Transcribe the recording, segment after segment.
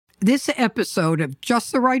This episode of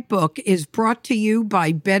Just the Right Book is brought to you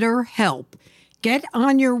by BetterHelp. Get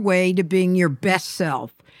on your way to being your best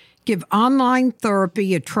self. Give online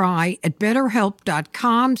therapy a try at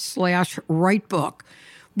betterhelp.com/writebook.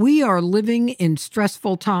 We are living in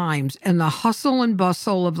stressful times, and the hustle and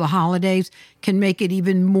bustle of the holidays can make it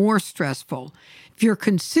even more stressful. If you're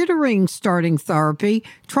considering starting therapy,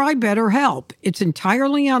 try BetterHelp. It's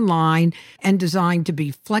entirely online and designed to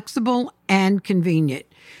be flexible and convenient.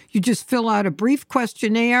 You just fill out a brief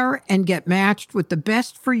questionnaire and get matched with the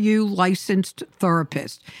best for you licensed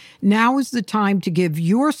therapist. Now is the time to give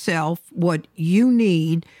yourself what you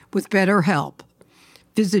need with BetterHelp.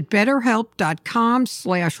 Visit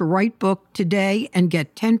betterhelp.com/writebook today and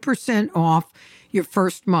get 10% off your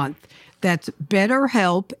first month. That's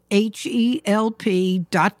BetterHelp,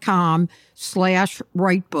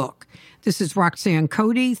 HELP.com/writebook. This is Roxanne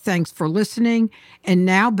Cody. Thanks for listening. And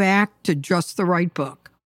now back to Just the Right Book.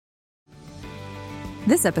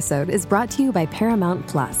 This episode is brought to you by Paramount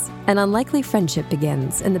Plus. An unlikely friendship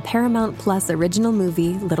begins in the Paramount Plus original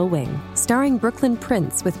movie Little Wing, starring Brooklyn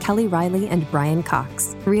Prince with Kelly Riley and Brian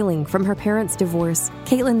Cox. Reeling from her parents' divorce,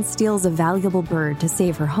 Caitlin steals a valuable bird to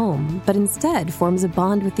save her home, but instead forms a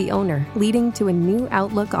bond with the owner, leading to a new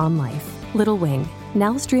outlook on life. Little Wing,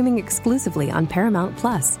 now streaming exclusively on Paramount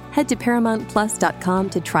Plus. Head to ParamountPlus.com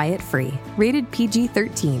to try it free. Rated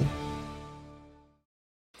PG-13.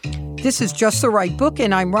 This is Just the Right Book,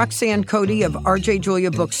 and I'm Roxanne Cody of R.J. Julia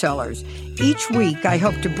Booksellers. Each week, I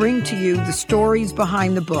hope to bring to you the stories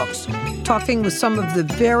behind the books, talking with some of the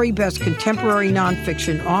very best contemporary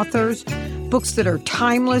nonfiction authors, books that are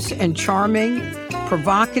timeless and charming,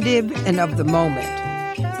 provocative, and of the moment.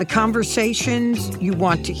 The conversations you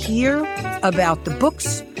want to hear about the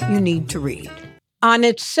books you need to read. On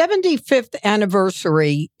its 75th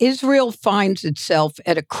anniversary, Israel finds itself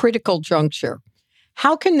at a critical juncture.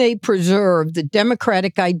 How can they preserve the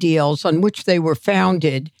democratic ideals on which they were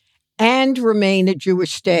founded and remain a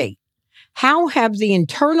Jewish state? How have the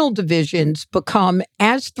internal divisions become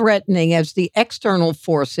as threatening as the external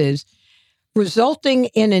forces, resulting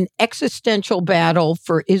in an existential battle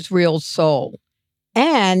for Israel's soul?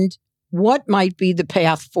 And what might be the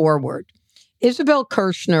path forward? Isabel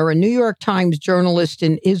Kerschner, a New York Times journalist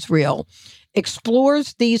in Israel,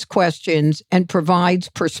 explores these questions and provides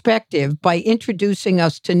perspective by introducing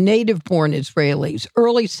us to native-born Israelis,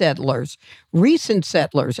 early settlers, recent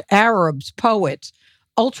settlers, Arabs, poets,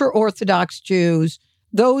 ultra-Orthodox Jews,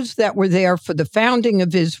 those that were there for the founding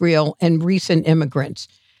of Israel, and recent immigrants,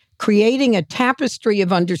 creating a tapestry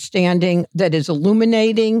of understanding that is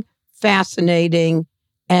illuminating, fascinating,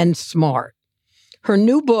 and smart. Her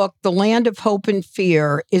new book, The Land of Hope and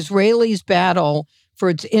Fear, Israelis' Battle for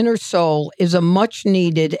its Inner Soul, is a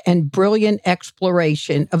much-needed and brilliant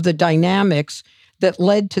exploration of the dynamics that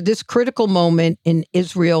led to this critical moment in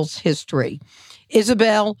Israel's history.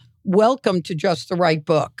 Isabel, welcome to Just the Right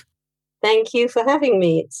Book. Thank you for having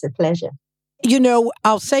me. It's a pleasure. You know,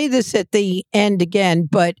 I'll say this at the end again,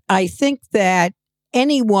 but I think that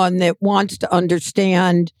anyone that wants to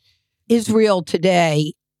understand Israel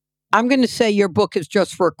today, I'm going to say your book is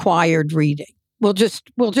just required reading. We'll just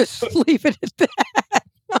leave it at that.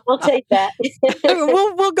 We'll take that.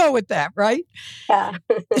 we'll go with that, right? Yeah.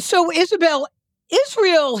 So, Isabel,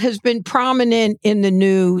 Israel has been prominent in the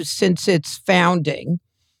news since its founding,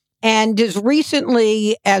 and as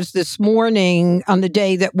recently as this morning, on the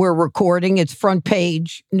day that we're recording, it's front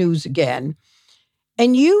page news again.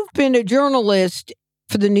 And you've been a journalist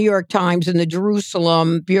for the New York Times and the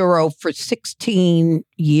Jerusalem Bureau for 16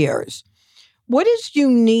 years. What is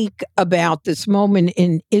unique about this moment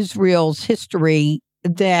in Israel's history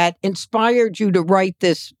that inspired you to write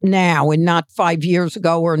this now and not 5 years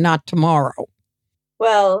ago or not tomorrow?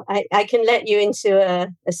 Well, I can let you into a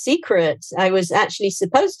secret. I was actually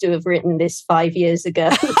supposed to have written this 5 years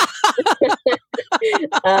ago.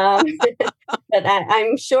 But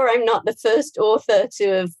I'm sure I'm not the first author to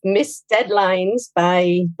have missed deadlines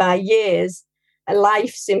by years.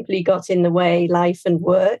 Life simply got in the way, life and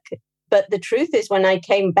work. But the truth is, when I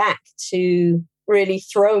came back to really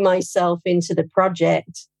throw myself into the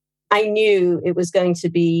project, I knew it was going to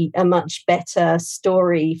be a much better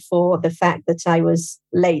story for the fact that I was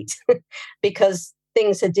late because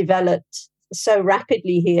things had developed so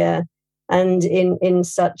rapidly here and in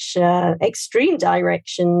such extreme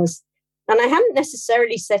directions. And I hadn't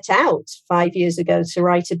necessarily set out 5 years ago to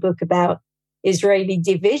write a book about Israeli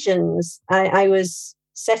divisions. I was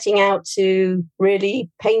setting out to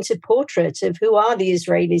really paint a portrait of who are the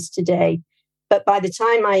Israelis today. But by the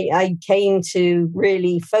time I came to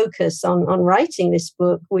really focus on writing this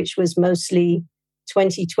book, which was mostly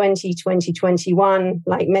 2020, 2021,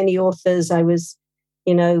 like many authors, I was,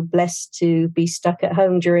 blessed to be stuck at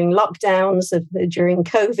home during lockdowns during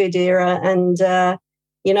COVID era. And,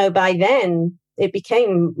 by then it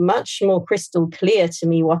became much more crystal clear to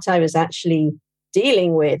me what I was actually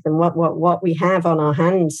dealing with and what we have on our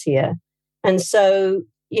hands here. And so,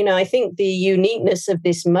 I think the uniqueness of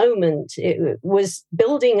this moment, it was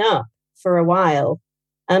building up for a while.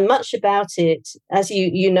 And much about it, as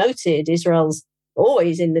you noted, Israel's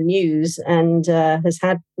always in the news and has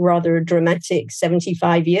had rather a dramatic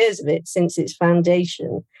 75 years of it since its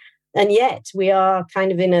foundation. And yet we are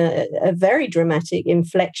kind of in a very dramatic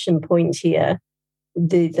inflection point here.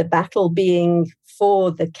 The battle being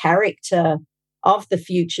for the character of the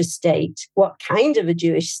future state. What kind of a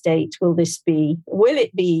Jewish state will this be? Will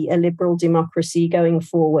it be a liberal democracy going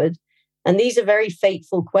forward? And these are very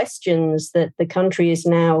fateful questions that the country is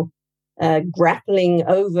now grappling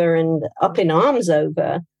over and up in arms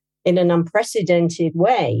over in an unprecedented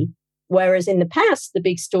way. Whereas in the past, the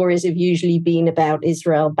big stories have usually been about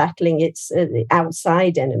Israel battling its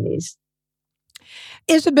outside enemies.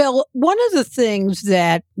 Isabel, one of the things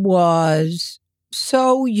that was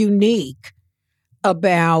so unique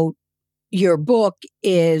about your book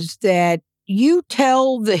is that you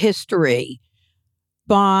tell the history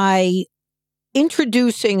by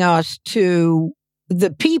introducing us to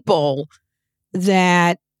the people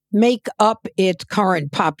that make up its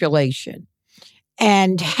current population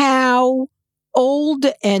and how old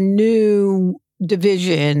and new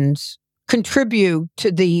divisions contribute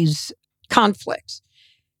to these conflicts.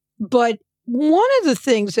 But one of the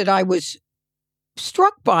things that I was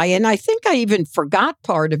struck by, and I think I even forgot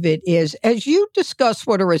part of it, is as you discuss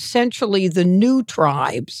what are essentially the new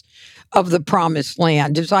tribes of the Promised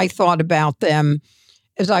Land, as I thought about them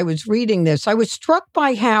as I was reading this, I was struck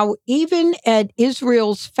by how even at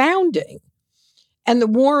Israel's founding and the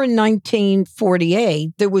war in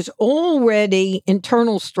 1948, there was already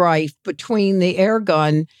internal strife between the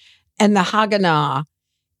Irgun and the Haganah.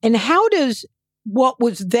 And how does what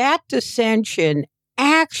was that dissension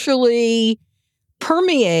actually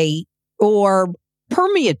permeate or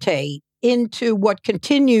permeate into what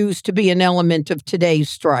continues to be an element of today's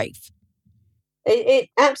strife? It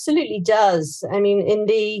absolutely does. I mean, in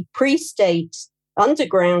the pre-state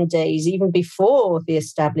underground days, even before the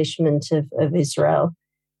establishment of Israel,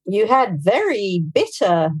 you had very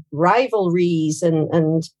bitter rivalries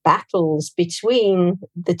and battles between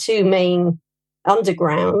the two main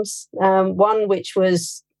undergrounds. One which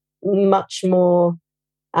was much more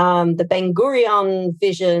the Ben Gurion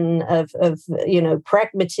vision of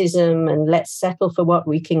pragmatism and let's settle for what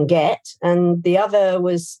we can get, and the other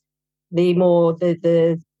was the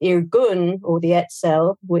Irgun or the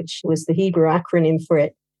Etzel, which was the Hebrew acronym for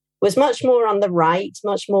it, was much more on the right,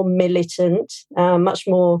 much more militant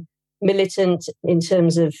in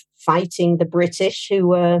terms of fighting the British who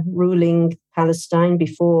were ruling Palestine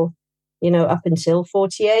before, up until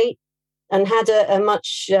 48, and had a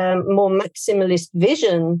much more maximalist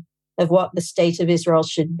vision of what the state of Israel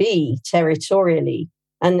should be territorially,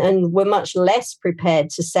 and were much less prepared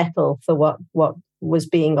to settle for what was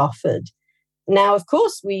being offered. Now, of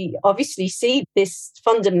course, we obviously see this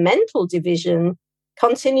fundamental division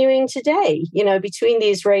continuing today, between the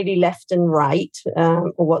Israeli left and right,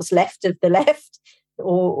 or what's left of the left,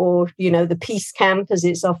 or the peace camp, as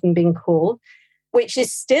it's often been called, which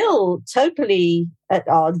is still totally at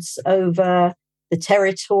odds over the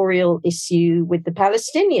territorial issue with the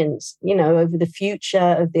Palestinians, over the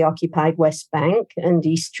future of the occupied West Bank and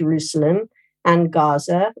East Jerusalem and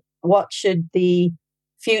Gaza. What should the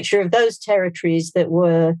future of those territories that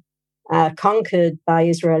were conquered by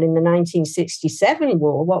Israel in the 1967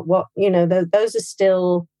 war, those are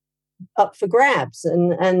still up for grabs.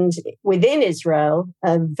 And within Israel,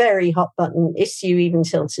 a very hot button issue even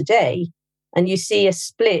till today. And you see a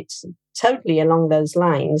split totally along those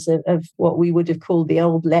lines of what we would have called the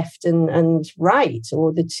old left and right,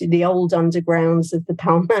 or the old undergrounds of the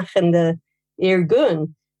Palmach and the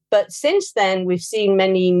Irgun. But since then, we've seen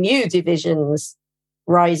many new divisions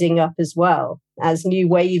rising up as well, as new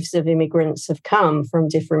waves of immigrants have come from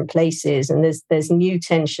different places. And there's new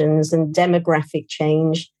tensions and demographic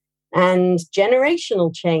change and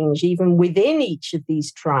generational change, even within each of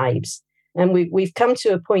these tribes. And we've come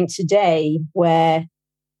to a point today where,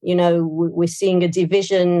 we're seeing a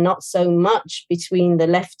division not so much between the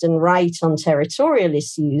left and right on territorial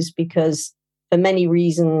issues, because for many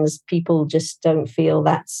reasons, people just don't feel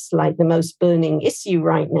that's like the most burning issue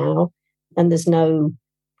right now. And there's no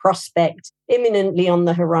prospect imminently on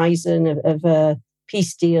the horizon of a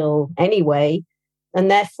peace deal anyway. And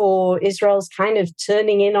therefore, Israel's kind of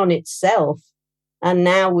turning in on itself And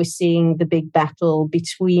now we're seeing the big battle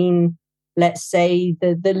between, let's say,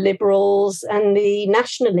 the liberals and the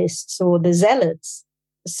nationalists or the zealots.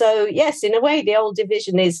 So, yes, in a way, the old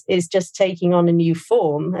division is just taking on a new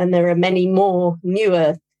form. And there are many more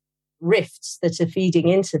newer rifts that are feeding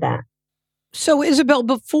into that. So, Isabel,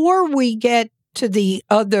 before we get to the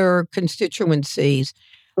other constituencies,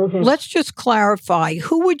 let's just clarify,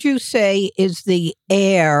 who would you say is the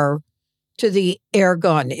heir to the air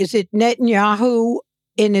gun? Is it Netanyahu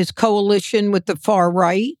in his coalition with the far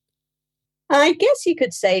right? I guess you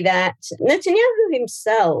could say that. Netanyahu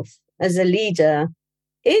himself, as a leader,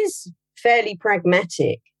 is fairly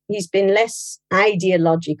pragmatic. He's been less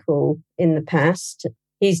ideological in the past.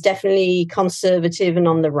 He's definitely conservative and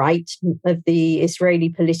on the right of the Israeli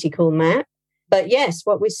political map. But yes,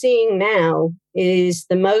 what we're seeing now is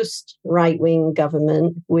the most right-wing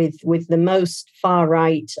government with the most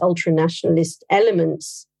far-right ultra-nationalist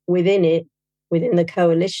elements within it, within the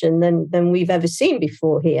coalition, than we've ever seen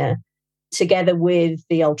before here, together with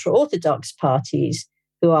the ultra-Orthodox parties,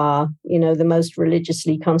 who are, the most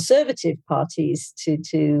religiously conservative parties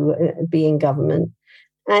to be in government.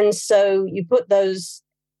 And so you put those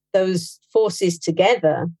forces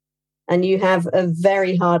together, and you have a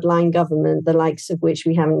very hardline government, the likes of which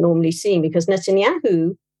we haven't normally seen, because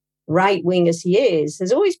Netanyahu, right-wing as he is,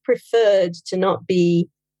 has always preferred to not be,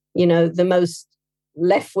 the most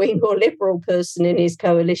left-wing or liberal person in his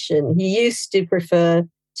coalition. He used to prefer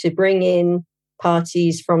to bring in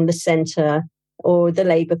parties from the center or the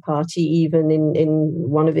Labour Party, even in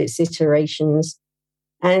one of its iterations,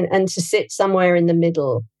 and to sit somewhere in the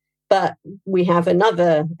middle. But we have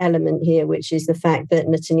another element here, which is the fact that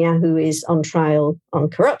Netanyahu is on trial on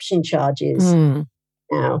corruption charges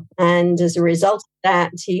now. And as a result of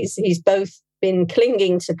that, he's both been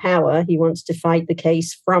clinging to power. He wants to fight the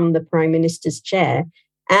case from the prime minister's chair.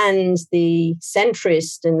 And the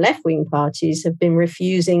centrist and left-wing parties have been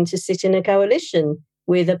refusing to sit in a coalition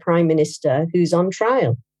with a prime minister who's on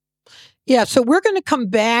trial. Yeah, so we're going to come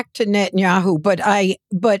back to Netanyahu, but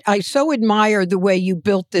I so admire the way you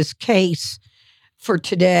built this case for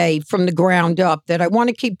today from the ground up that I want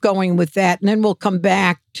to keep going with that, and then we'll come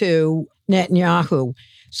back to Netanyahu.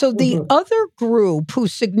 So the other group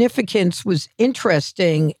whose significance was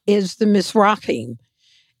interesting is the Mizrahim.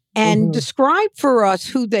 And describe for us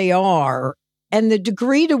who they are and the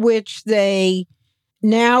degree to which they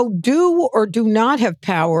now do or do not have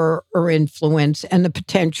power or influence and the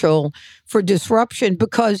potential for disruption,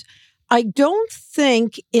 because I don't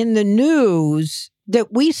think in the news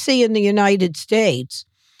that we see in the United States,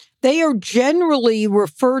 they are generally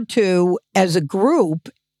referred to as a group.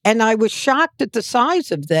 And I was shocked at the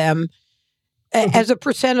size of them as a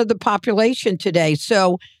percent of the population today.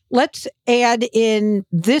 So let's add in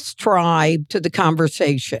this tribe to the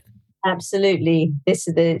conversation. Absolutely.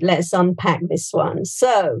 Let's unpack this one.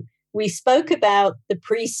 So we spoke about the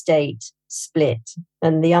pre-state split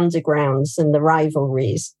and the undergrounds and the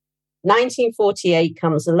rivalries. 1948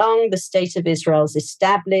 comes along, the State of Israel is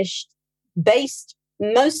established, based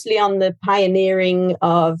mostly on the pioneering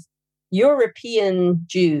of European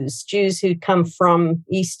Jews who'd come from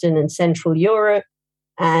Eastern and Central Europe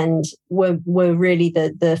and were really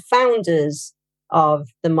the founders of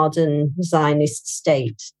the modern Zionist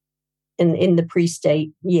state in the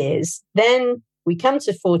pre-state years. Then we come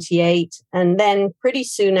to 48, and then pretty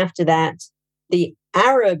soon after that, the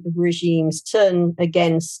Arab regimes turn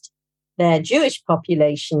against their Jewish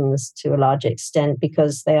populations to a large extent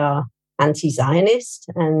because they are anti-Zionist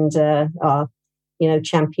and are,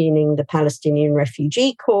 championing the Palestinian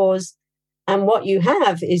refugee cause. And what you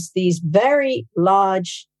have is these very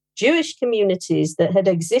large Jewish communities that had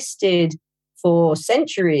existed for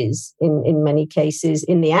centuries, in many cases,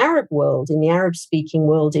 in the Arab world, in the Arab-speaking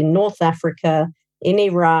world, in North Africa, in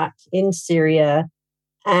Iraq, in Syria.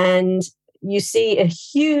 And you see a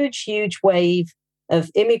huge, huge wave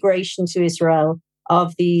of immigration to Israel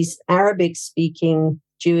of these Arabic-speaking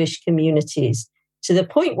Jewish communities, to the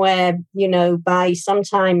point where, by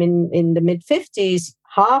sometime in the mid-50s,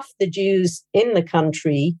 half the Jews in the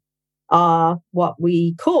country are what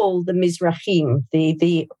we call the Mizrahim,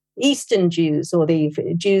 the Eastern Jews, or the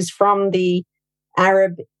Jews from the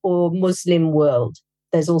Arab or Muslim world.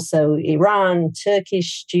 There's also Iran,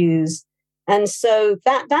 Turkish Jews. And so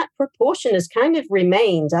that proportion has kind of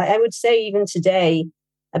remained. I would say even today,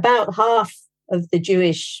 about half of the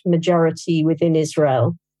Jewish majority within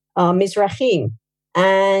Israel are Mizrahim.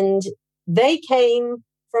 And they came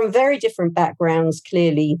from very different backgrounds,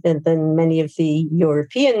 clearly, than many of the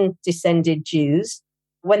European descended Jews.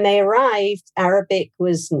 When they arrived, Arabic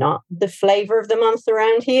was not the flavor of the month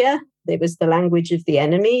around here. It was the language of the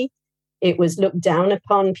enemy. It was looked down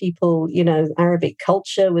upon. People, Arabic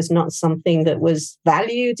culture was not something that was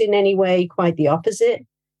valued in any way, quite the opposite.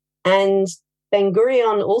 And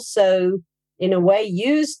Ben-Gurion also, in a way,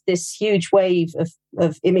 used this huge wave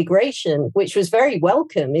of immigration, which was very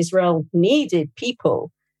welcome. Israel needed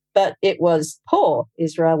people, but it was poor.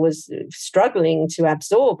 Israel was struggling to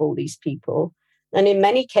absorb all these people. And in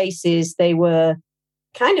many cases, they were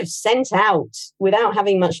kind of sent out without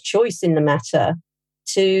having much choice in the matter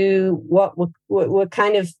to what were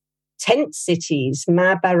kind of tent cities,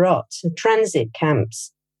 ma'barot, transit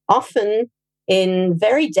camps, often in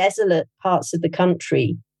very desolate parts of the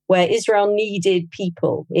country where Israel needed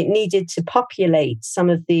people. It needed to populate some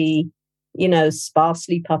of the,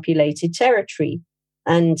 sparsely populated territory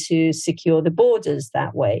and to secure the borders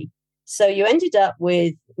that way. So you ended up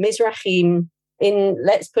with Mizrahim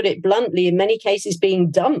let's put it bluntly, in many cases being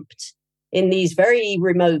dumped in these very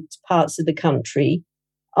remote parts of the country,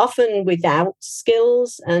 often without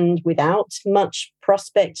skills and without much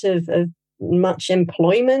prospect of much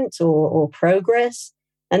employment or progress.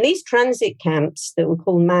 And these transit camps that were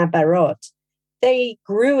called ma'barot, they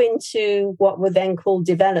grew into what were then called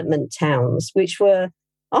development towns, which were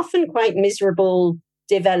often quite miserable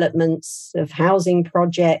developments of housing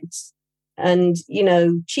projects and,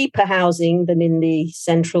 cheaper housing than in the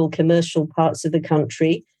central commercial parts of the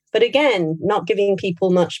country. But again, not giving people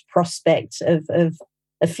much prospect of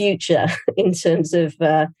a future in terms of,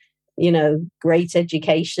 great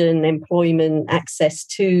education, employment, access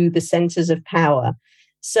to the centers of power.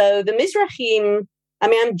 So the Mizrahim,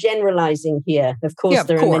 I'm generalizing here. Of course,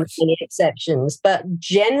 there are many exceptions, but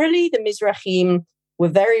generally the Mizrahim were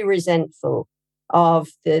very resentful of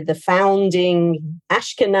the founding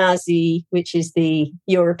Ashkenazi, which is the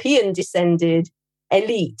European descended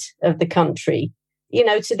elite of the country.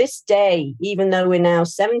 To this day, even though we're now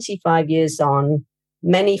 75 years on,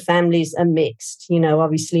 many families are mixed.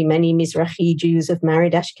 Obviously many Mizrahi Jews have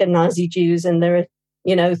married Ashkenazi Jews, and there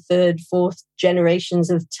are, third, fourth generations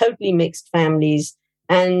of totally mixed families.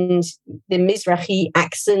 And the Mizrahi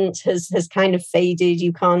accent has kind of faded.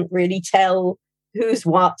 You can't really tell who's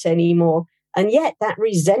what anymore. And yet that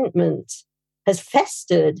resentment has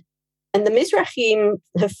festered. And the Mizrahim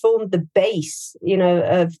have formed the base,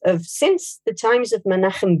 of since the times of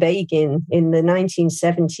Menachem Begin in the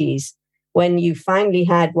 1970s, when you finally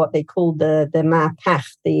had what they called the Ma'apach,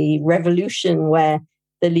 the revolution, where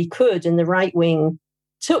the Likud and the right wing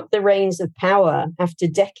took the reins of power after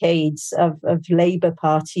decades of Labour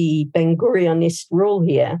Party Ben-Gurionist rule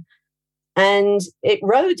here. And it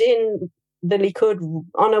rode in the Likud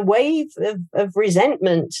on a wave of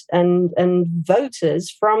resentment and voters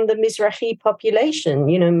from the Mizrahi population.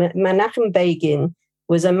 Menachem Begin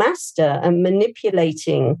was a master at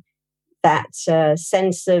manipulating that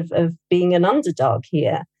sense of being an underdog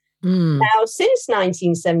here. Now, since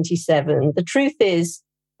 1977, the truth is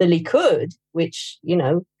the Likud, which,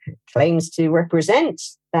 claims to represent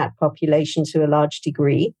that population to a large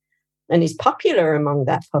degree and is popular among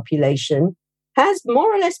that population, has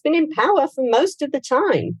more or less been in power for most of the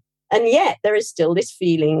time. And yet there is still this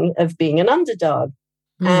feeling of being an underdog.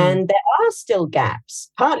 And there are still gaps,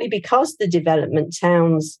 partly because the development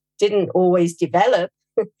towns didn't always develop,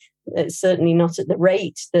 certainly not at the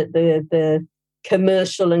rate that the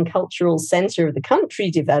commercial and cultural center of the country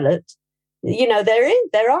developed.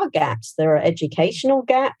 There are gaps. There are educational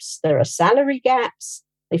gaps. There are salary gaps.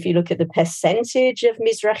 If you look at the percentage of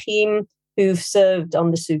Mizrahim who've served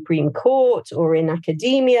on the Supreme Court or in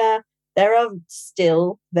academia, there are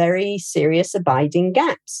still very serious abiding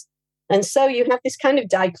gaps. And so you have this kind of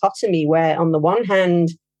dichotomy where, on the one hand,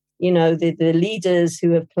 the leaders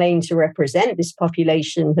who have claimed to represent this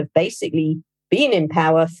population have basically been in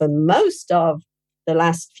power for most of the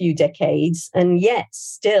last few decades, and yet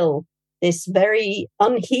still this very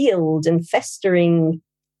unhealed and festering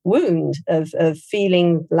wound of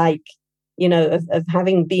feeling like, of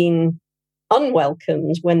having been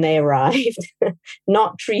unwelcomed when they arrived,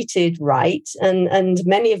 not treated right, and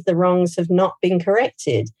many of the wrongs have not been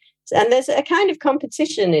corrected. And there's a kind of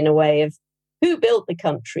competition in a way of who built the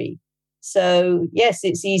country. So yes,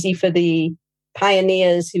 it's easy for the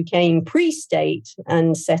pioneers who came pre-state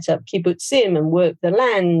and set up kibbutzim and worked the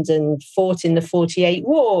land and fought in the 48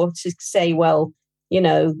 war to say, well,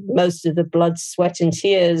 most of the blood, sweat and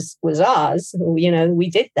tears was ours. We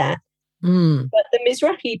did that. But the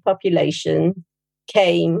Mizrahi population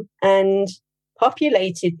came and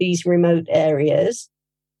populated these remote areas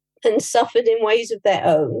and suffered in ways of their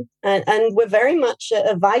own and were very much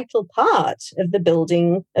a vital part of the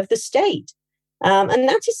building of the state. And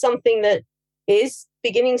that is something that is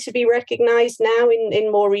beginning to be recognized now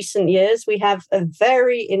in more recent years. We have a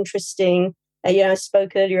very interesting, I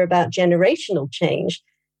spoke earlier about generational change.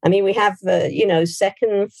 I mean, we have,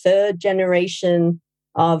 second, third generation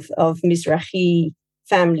of Mizrahi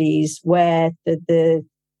families where the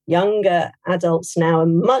younger adults now are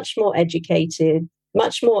much more educated,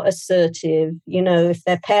 much more assertive. If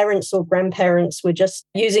their parents or grandparents were just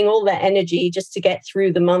using all their energy just to get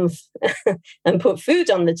through the month and put food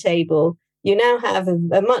on the table, you now have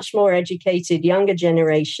a much more educated younger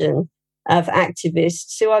generation of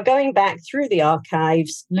activists who are going back through the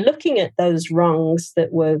archives, looking at those wrongs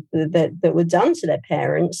that were done to their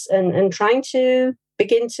parents and trying to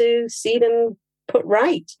begin to see them put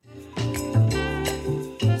right.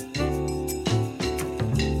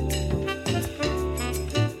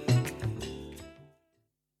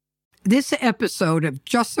 This episode of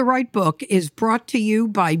Just the Right Book is brought to you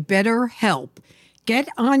by BetterHelp. Get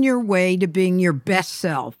on your way to being your best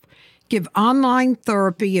self. Give online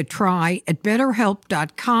therapy a try at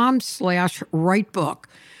betterhelp.com/writebook.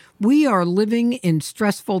 We are living in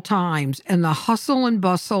stressful times, and the hustle and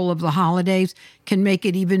bustle of the holidays can make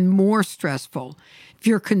it even more stressful. If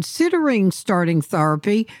you're considering starting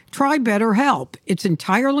therapy, try BetterHelp. It's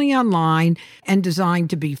entirely online and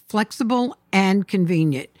designed to be flexible and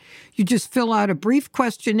convenient. You just fill out a brief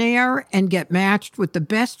questionnaire and get matched with the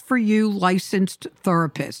best for you licensed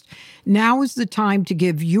therapist. Now is the time to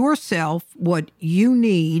give yourself what you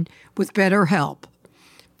need with BetterHelp.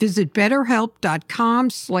 Visit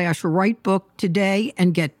betterhelp.com/writebook today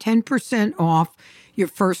and get 10% off your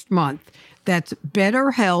first month. That's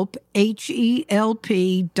BetterHelp,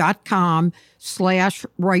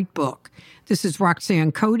 HELP.com/writebook. This is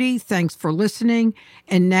Roxanne Cody. Thanks for listening.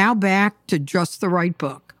 And now back to Just the Right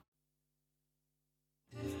Book.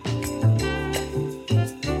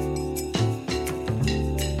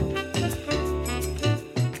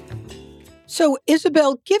 So,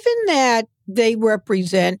 Isabel, given that they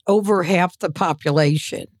represent over half the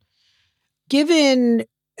population, given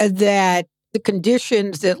that the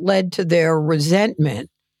conditions that led to their resentment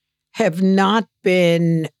have not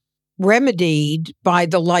been remedied by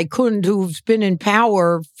the Likud, who's been in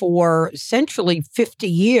power for essentially 50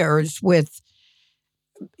 years with,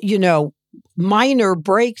 minor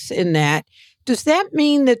breaks in that, does that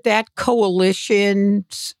mean that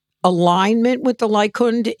coalition's alignment with the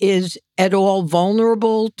Likud is at all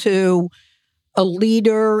vulnerable to a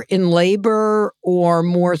leader in labor or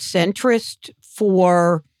more centrist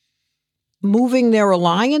for moving their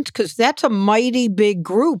alliance? Because that's a mighty big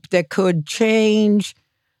group that could change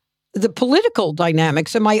the political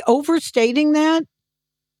dynamics. Am I overstating that?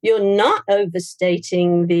 You're not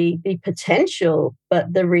overstating the potential,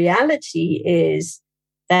 but the reality is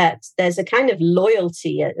that there's a kind of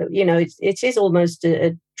loyalty, it is almost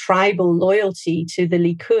a tribal loyalty to the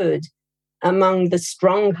Likud among the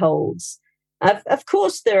strongholds. Of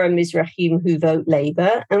course, there are Mizrahim who vote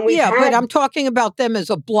Labour. But I'm talking about them as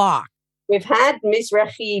a bloc. We've had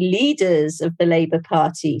Mizrahi leaders of the Labour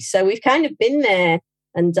Party. So we've kind of been there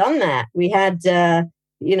and done that. We had,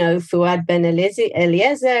 Fouad Ben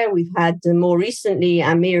Eliezer. We've had more recently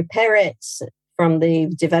Amir Peretz from the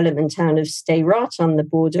development town of Sderot on the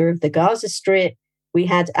border of the Gaza Strip. We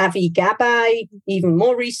had Avi Gabay, even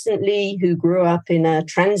more recently, who grew up in a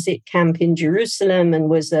transit camp in Jerusalem and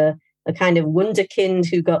was a kind of wunderkind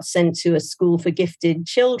who got sent to a school for gifted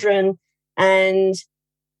children. And,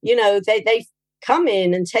 they've come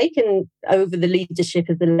in and taken over the leadership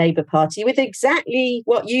of the Labour Party with exactly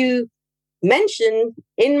what you mentioned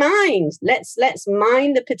in mind. Let's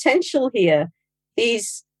mine the potential here.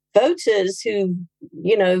 These voters who,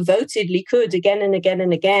 voted Likud again and again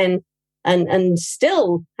and again, and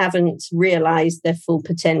still haven't realized their full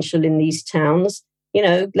potential in these towns,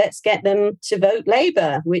 let's get them to vote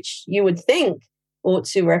Labour, which you would think ought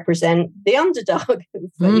to represent the underdog,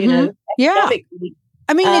 economically.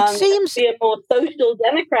 I mean, it seems be a more social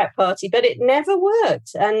Democrat party, but it never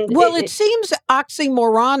worked. And it seems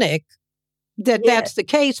oxymoronic that that's the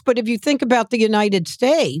case. But if you think about the United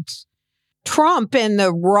States, Trump and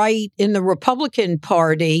the right in the Republican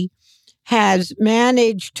Party has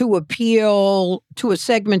managed to appeal to a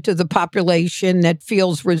segment of the population that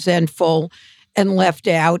feels resentful and left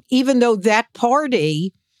out, even though that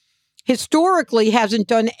party historically hasn't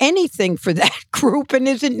done anything for that group and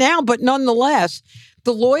isn't now. But nonetheless,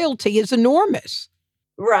 the loyalty is enormous.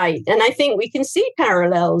 Right. And I think we can see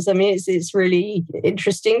parallels. I mean, it's really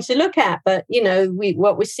interesting to look at. But,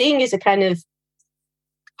 what we're seeing is a kind of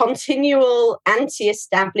continual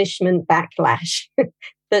anti-establishment backlash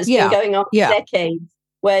that's been going on for decades,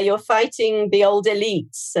 where you're fighting the old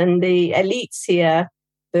elites. And the elites here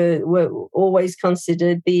were always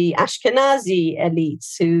considered the Ashkenazi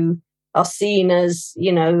elites who are seen as,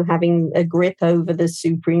 having a grip over the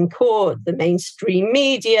Supreme Court, the mainstream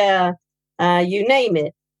media, you name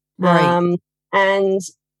it. Right. And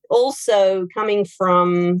also coming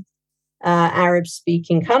from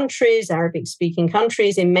Arabic-speaking countries,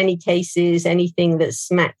 in many cases, anything that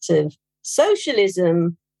smacked of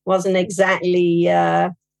socialism wasn't exactly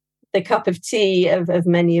the cup of tea of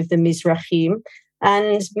many of the Mizrahim.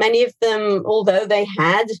 And many of them, although they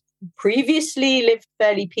had previously lived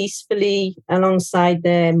fairly peacefully alongside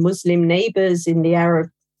their Muslim neighbors in the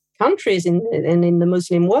Arab countries and in the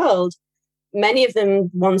Muslim world, many of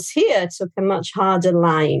them once here took a much harder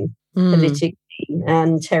line politically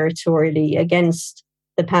and territorially against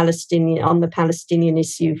the Palestinian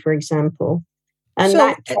issue, for example. And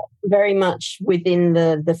that kept very much within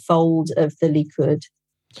the fold of the Likud.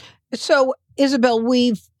 So, Isabel,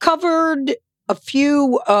 we've covered a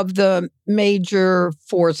few of the major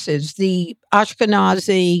forces, the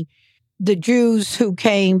Ashkenazi, the Jews who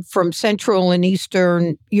came from Central and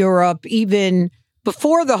Eastern Europe, even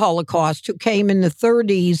before the Holocaust, who came in the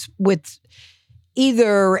 30s with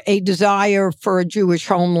either a desire for a Jewish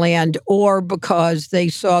homeland or because they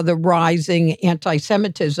saw the rising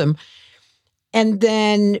anti-Semitism. And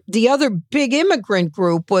then the other big immigrant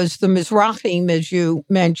group was the Mizrahim, as you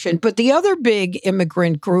mentioned. But the other big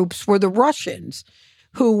immigrant groups were the Russians,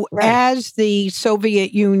 who, as the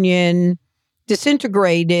Soviet Union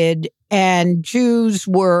disintegrated and Jews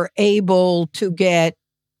were able to get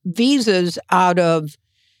visas out of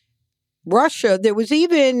Russia, there was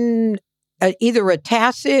even either a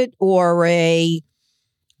tacit or a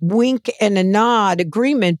wink and a nod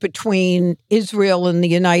agreement between Israel and the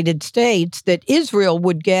United States that Israel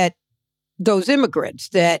would get those immigrants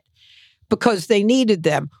because they needed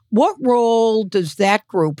them. What role does that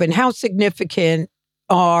group and how significant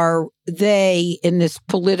are they in this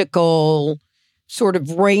political sort of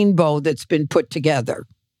rainbow that's been put together?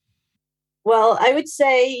 Well, I would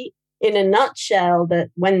say in a nutshell that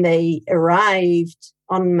when they arrived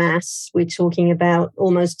en masse, we're talking about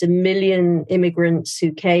almost 1 million immigrants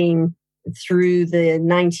who came through the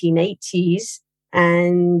 1980s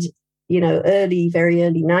and, very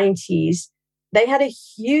early 90s. They had a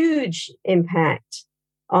huge impact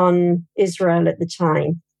on Israel at the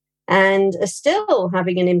time and are still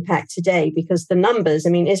having an impact today because the numbers,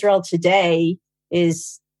 Israel today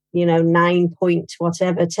is, 10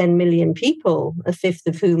 million people, a fifth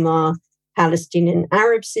of whom are Palestinian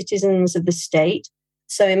Arab citizens of the state.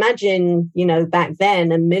 So imagine, back then,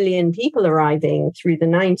 1 million people arriving through the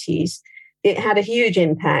 90s. It had a huge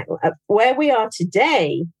impact. Where we are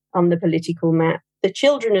today on the political map, the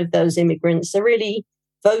children of those immigrants are really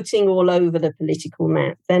voting all over the political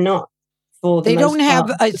map. They're not for the They most don't have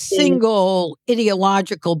part a single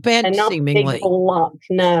ideological bent, not seemingly. Big block,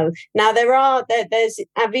 no. Now, there's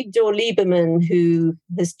Avigdor Lieberman, who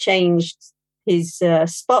has changed his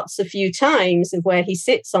spots a few times of where he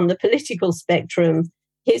sits on the political spectrum.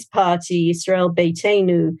 His party, Israel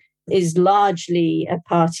Beitenu, is largely a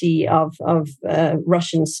party of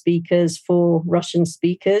Russian speakers for Russian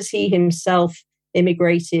speakers. He himself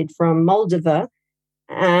immigrated from Moldova.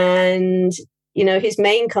 And, his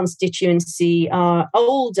main constituency are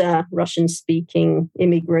older Russian-speaking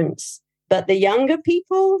immigrants. But the younger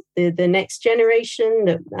people, the next generation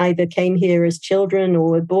that either came here as children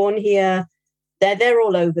or were born here, they're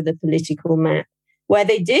all over the political map. Where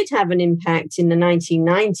they did have an impact in the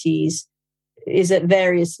 1990s is at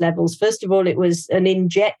various levels. First of all, it was an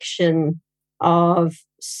injection of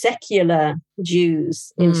secular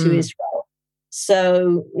Jews into Israel.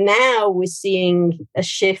 So now we're seeing a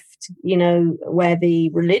shift, where the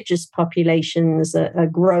religious populations are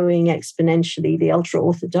growing exponentially, the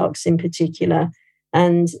ultra-Orthodox in particular,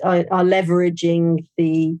 and are leveraging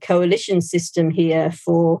the coalition system here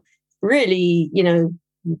for really,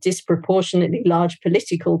 disproportionately large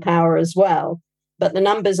political power as well. But the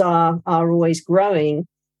numbers are always growing.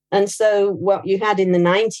 And so what you had in the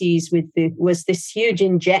 90s was this huge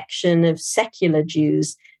injection of secular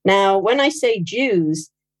Jews. Now, when I say Jews,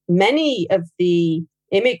 many of the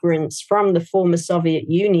immigrants from the former Soviet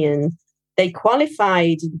Union, they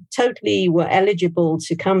qualified, totally were eligible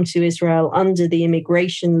to come to Israel under the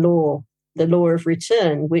immigration law, the law of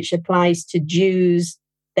return, which applies to Jews,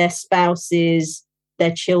 their spouses,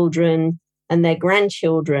 their children, and their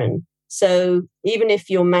grandchildren. So even if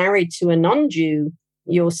you're married to a non-Jew,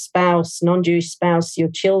 your spouse, non-Jewish spouse, your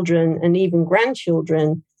children, and even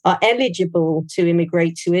grandchildren are eligible to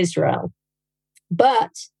immigrate to Israel. But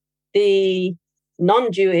the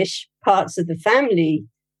non-Jewish parts of the family,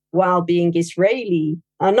 while being Israeli,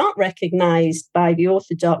 are not recognized by the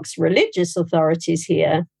Orthodox religious authorities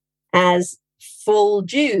here as full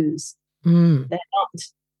Jews. They're not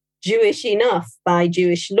Jewish enough by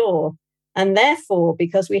Jewish law. And therefore,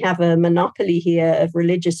 because we have a monopoly here of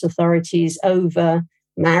religious authorities over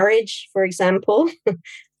marriage, for example,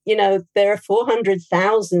 there are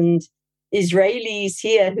 400,000 Israelis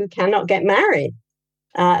here who cannot get married.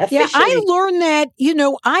 Yeah, I learned that,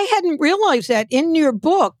 I hadn't realized that in your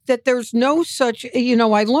book, that there's no such,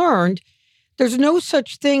 I learned there's no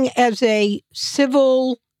such thing as a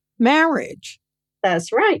civil marriage.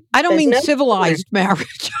 That's right. I don't mean civilized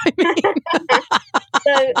marriage. I mean.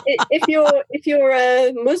 So if you're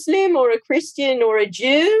a Muslim or a Christian or a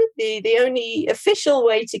Jew, the only official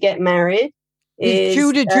way to get married is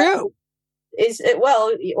Jew to Jew.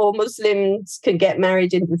 Or Muslims can get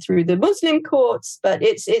married through the Muslim courts, but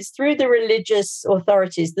it's through the religious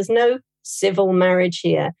authorities. There's no civil marriage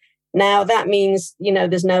here. Now that means,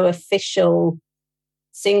 there's no official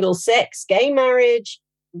single-sex gay marriage.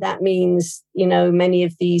 That means, many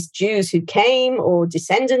of these Jews who came, or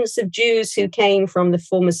descendants of Jews who came from the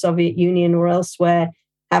former Soviet Union or elsewhere,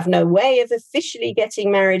 have no way of officially getting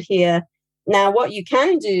married here. Now, what you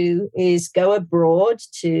can do is go abroad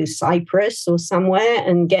to Cyprus or somewhere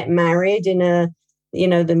and get married in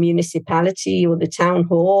the municipality or the town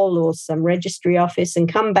hall or some registry office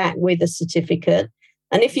and come back with a certificate.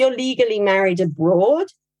 And if you're legally married abroad,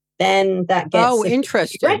 then that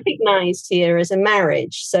gets recognized here as a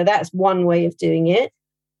marriage. So that's one way of doing it.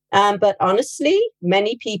 But honestly,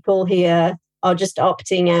 many people here are just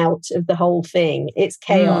opting out of the whole thing. It's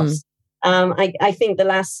chaos. I think the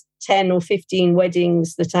last 10 or 15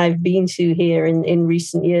 weddings that I've been to here in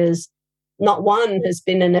recent years, not one has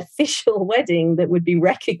been an official wedding that would be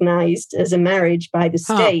recognized as a marriage by the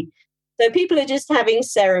state. So people are just having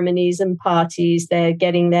ceremonies and parties. They're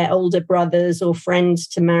getting their older brothers or friends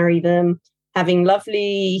to marry them, having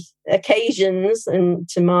lovely occasions and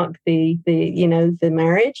to mark the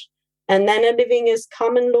marriage, and then are living as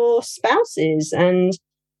common law spouses. And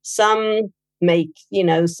some make,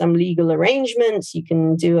 some legal arrangements. You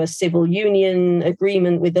can do a civil union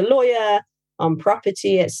agreement with a lawyer on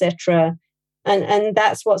property, etc. And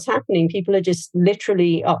that's what's happening. People are just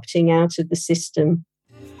literally opting out of the system.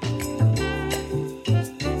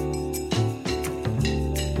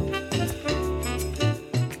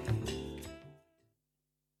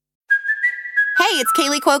 Hey, it's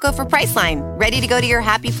Kaylee Cuoco for Priceline. Ready to go to your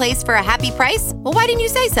happy place for a happy price? Well, why didn't you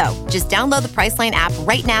say so? Just download the Priceline app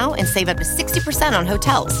right now and save up to 60% on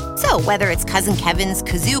hotels. So whether it's Cousin Kevin's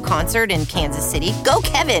Kazoo Concert in Kansas City, go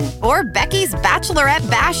Kevin, or Becky's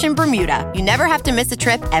Bachelorette Bash in Bermuda, you never have to miss a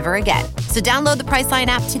trip ever again. So download the Priceline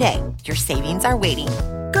app today. Your savings are waiting.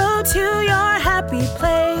 Go to your happy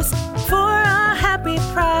place for a happy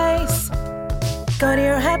price. Go to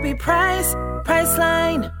your happy price,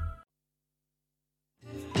 Priceline.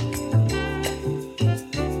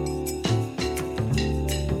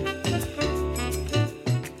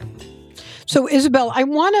 So, Isabel, I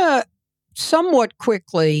want to somewhat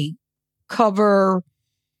quickly cover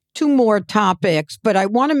two more topics, but I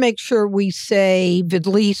want to make sure we save at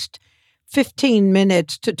least 15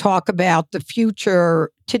 minutes to talk about the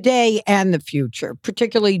future today and the future,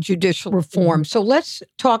 particularly judicial reform. So let's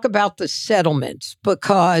talk about the settlements,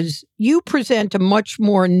 because you present a much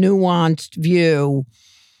more nuanced view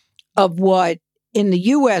of what in the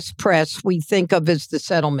U.S. press we think of as the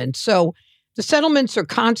settlements. So the settlements are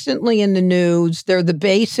constantly in the news. They're the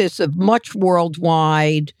basis of much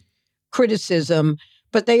worldwide criticism,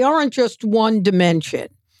 but they aren't just one dimension.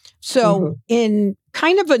 So in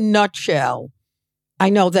kind of a nutshell, I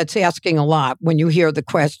know that's asking a lot when you hear the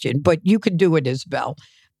question, but you can do it, Isabel.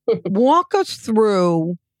 Walk us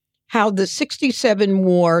through how the 1967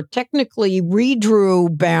 war technically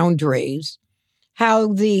redrew boundaries,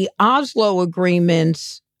 how the Oslo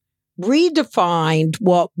agreements redefined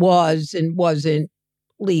what was and wasn't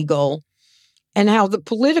legal, and how the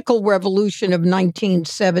political revolution of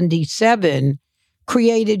 1977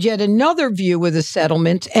 created yet another view of the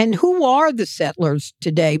settlements and who are the settlers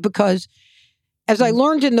today. Because as I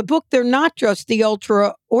learned in the book, they're not just the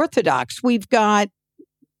ultra-Orthodox. We've got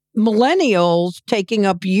millennials taking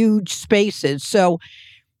up huge spaces. So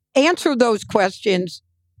answer those questions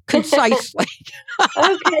concisely.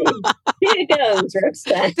 Okay, here goes,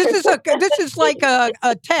 Roxanne. This is like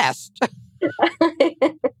a test.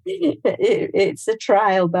 It's a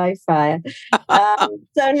trial by fire.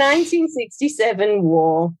 So 1967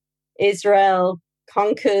 war, Israel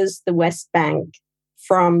conquers the West Bank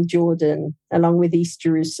from Jordan along with East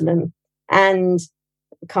Jerusalem and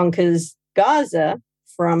conquers Gaza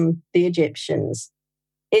from the Egyptians.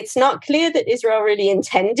 It's not clear that Israel really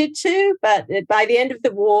intended to, but by the end of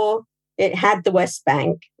the war, it had the West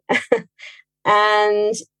Bank.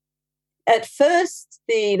 And at first,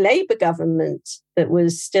 the Labour government that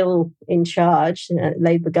was still in charge,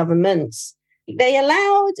 Labour governments, they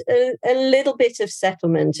allowed a little bit of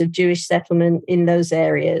settlement, of Jewish settlement in those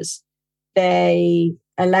areas. They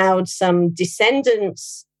allowed some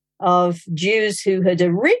descendants of Jews who had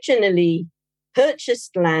originally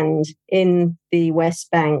purchased land in the West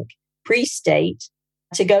Bank pre-state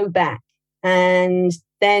to go back. And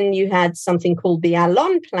then you had something called the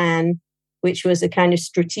Alon Plan, which was a kind of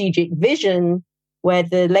strategic vision where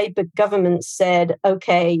the Labour government said,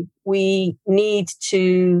 okay, we need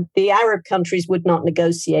to, the Arab countries would not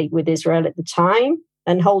negotiate with Israel at the time,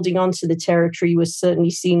 and holding on to the territory was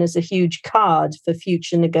certainly seen as a huge card for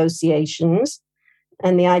future negotiations.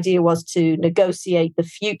 And the idea was to negotiate the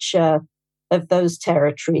future of those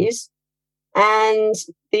territories. And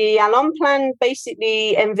the Alon Plan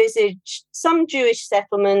basically envisaged some Jewish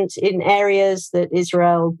settlement in areas that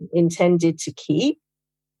Israel intended to keep,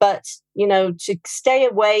 but, to stay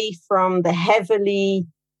away from the heavily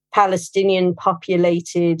Palestinian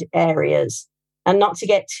populated areas and not to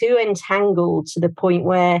get too entangled to the point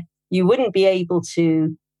where you wouldn't be able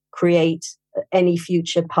to create any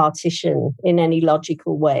future partition in any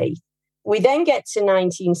logical way. We then get to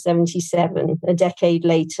 1977, a decade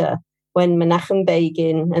later, when Menachem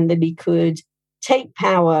Begin and the Likud take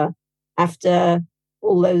power after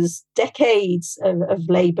all those decades of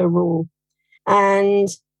Labour rule. And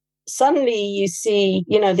suddenly you see,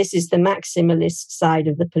 this is the maximalist side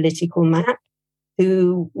of the political map,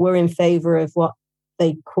 who were in favor of what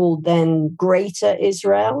they called then Greater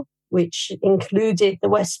Israel, which included the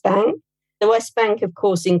West Bank. The West Bank, of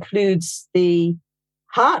course, includes the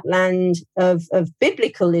heartland of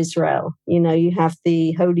biblical Israel. You have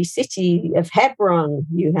the holy city of Hebron,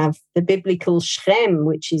 you have the biblical Shechem,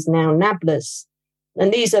 which is now Nablus.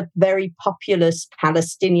 And these are very populous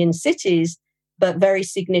Palestinian cities, but very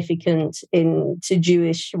significant to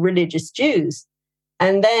Jewish, religious Jews.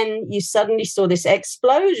 And then you suddenly saw this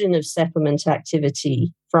explosion of settlement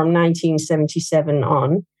activity from 1977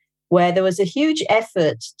 on, where there was a huge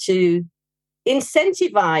effort to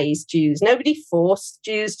incentivize Jews. Nobody forced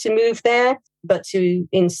Jews to move there, but to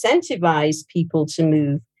incentivize people to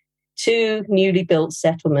move to newly built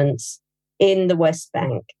settlements in the West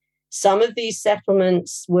Bank. Some of these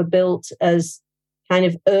settlements were built as kind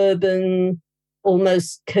of urban,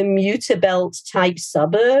 almost commuter belt type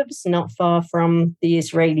suburbs, not far from the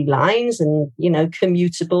Israeli lines and,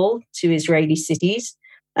 commutable to Israeli cities.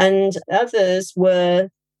 And others were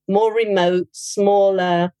more remote,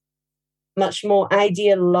 smaller, much more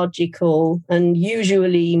ideological and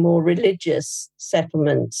usually more religious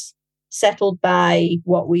settlements, settled by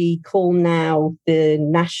what we call now the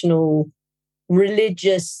National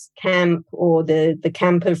Religious Camp, or the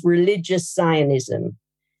camp of religious Zionism.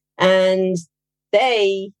 And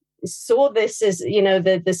they saw this as,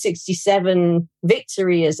 the 67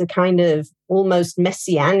 victory as a kind of almost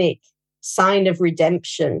messianic sign of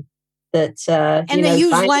redemption. That and they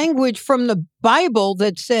use language from the Bible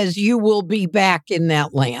that says you will be back in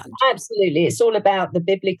that land. Absolutely. It's all about the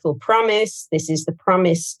biblical promise. This is the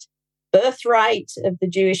promised birthright of the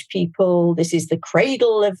Jewish people. This is the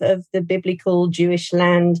cradle of the biblical Jewish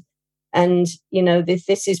land. And,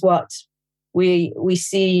 this is what we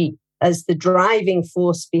see as the driving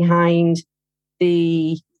force behind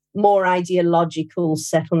the more ideological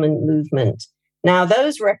settlement movement. Now,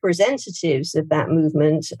 those representatives of that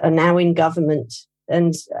movement are now in government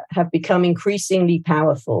and have become increasingly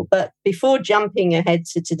powerful. But before jumping ahead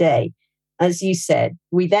to today, as you said,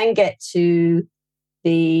 we then get to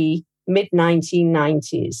the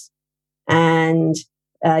mid-1990s, and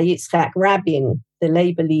Yitzhak Rabin, the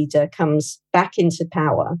Labour leader, comes back into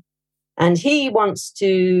power, and he wants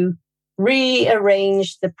to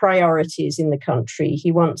rearrange the priorities in the country.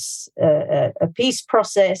 He wants a peace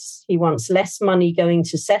process. He wants less money going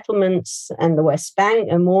to settlements and the West Bank,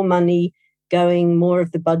 and more money going, more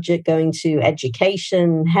of the budget going to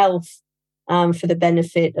education, health, for the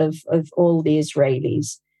benefit of all the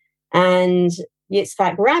Israelis. And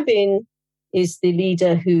Yitzhak Rabin is the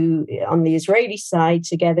leader who, on the Israeli side,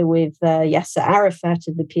 together with Yasser Arafat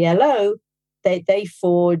of the PLO, they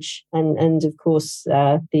forge, and of course,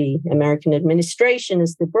 the American administration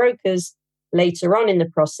as the brokers later on in the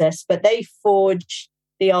process, but they forge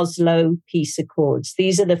the Oslo Peace Accords.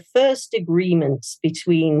 These are the first agreements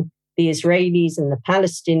between the Israelis and the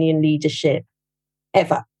Palestinian leadership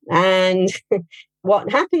ever. And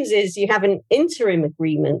what happens is you have an interim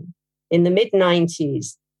agreement in the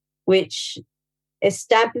mid-90s, which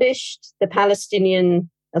established the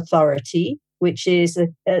Palestinian Authority, which is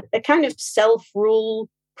a kind of self-rule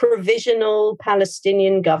provisional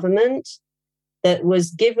Palestinian government that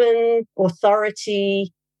was given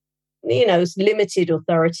authority, limited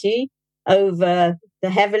authority over the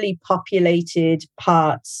heavily populated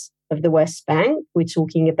parts of the West Bank. We're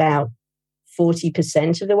talking about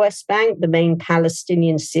 40% of the West Bank, the main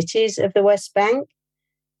Palestinian cities of the West Bank,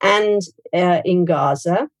 and in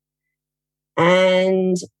Gaza.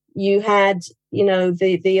 And you had,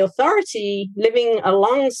 the authority living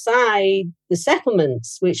alongside the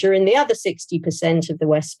settlements, which are in the other 60% of the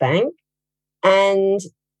West Bank. And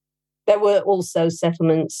there were also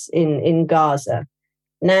settlements in Gaza.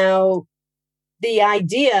 Now, the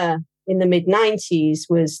idea in the mid-90s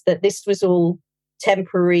was that this was all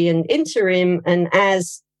temporary and interim. And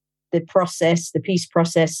as the peace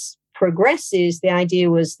process progresses, the idea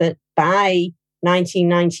was that by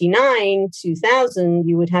 1999, 2000,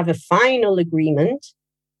 you would have a final agreement,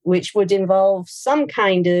 which would involve some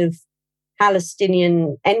kind of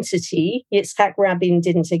Palestinian entity. Yitzhak Rabin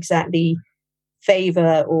didn't exactly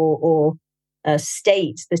favor or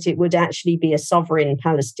state that it would actually be a sovereign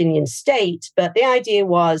Palestinian state. But the idea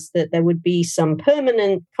was that there would be some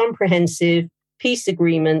permanent, comprehensive peace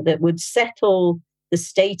agreement that would settle the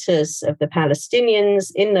status of the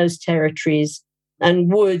Palestinians in those territories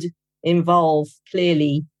and would involve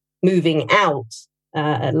clearly moving out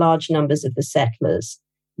large numbers of the settlers.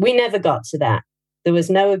 We never got to that. There was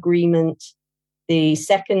no agreement. The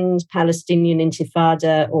second Palestinian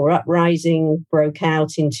Intifada or uprising broke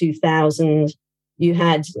out in 2000. You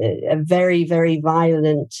had a very, very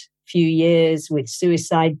violent few years with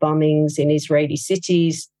suicide bombings in Israeli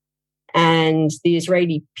cities, and the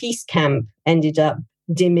Israeli peace camp ended up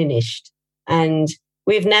diminished. And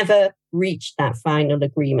we've never reached that final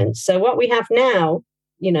agreement. So what we have now,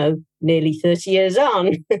 nearly 30 years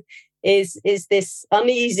on, is this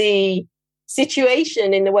uneasy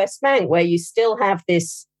situation in the West Bank where you still have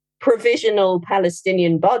this provisional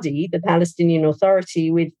Palestinian body, the Palestinian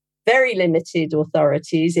Authority, with very limited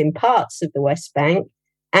authorities in parts of the West Bank,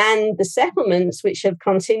 and the settlements which have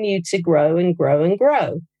continued to grow and grow and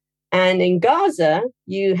grow. And in Gaza,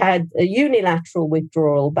 you had a unilateral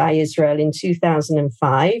withdrawal by Israel in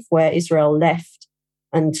 2005, where Israel left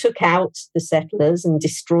and took out the settlers and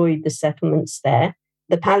destroyed the settlements there.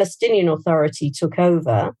 The Palestinian Authority took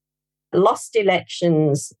over, lost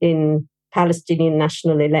elections in Palestinian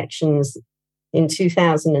national elections in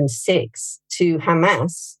 2006 to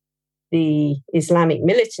Hamas, the Islamic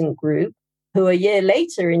militant group, who a year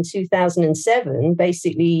later in 2007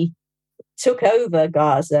 basically took over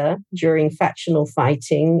Gaza during factional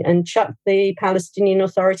fighting and chucked the Palestinian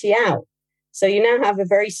Authority out. So you now have a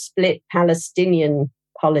very split Palestinian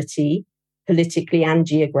polity, politically and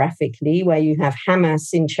geographically, where you have Hamas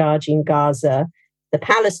in charge in Gaza, the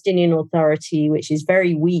Palestinian Authority, which is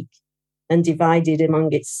very weak and divided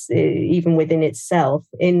among even within itself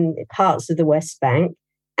in parts of the West Bank,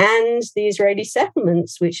 and the Israeli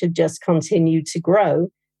settlements, which have just continued to grow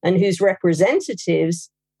and whose representatives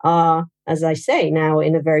are, as I say, now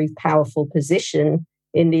in a very powerful position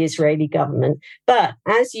in the Israeli government. But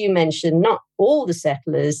as you mentioned, not all the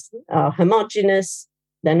settlers are homogenous.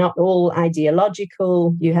 They're not all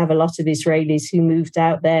ideological. You have a lot of Israelis who moved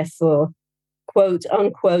out there for quote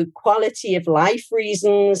unquote quality of life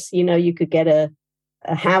reasons. You could get a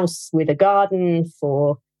house with a garden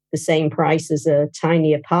for the same price as a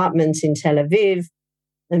tiny apartment in Tel Aviv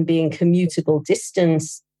and being commutable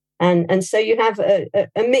distance. And so you have a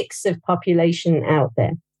mix of population out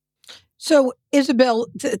there. So, Isabel,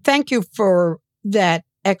 thank you for that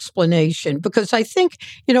explanation, because I think,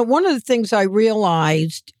 one of the things I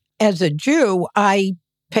realized as a Jew, I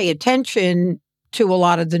pay attention to a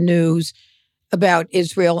lot of the news about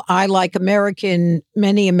Israel. I, like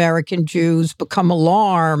many American Jews, become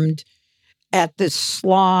alarmed at the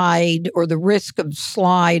slide or the risk of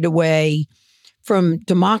slide away from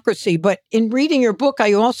democracy. But in reading your book,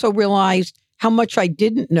 I also realized how much I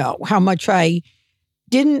didn't know, how much I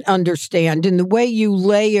didn't understand. And the way you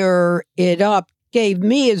layer it up gave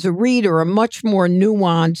me as a reader a much more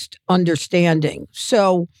nuanced understanding.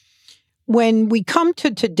 So when we come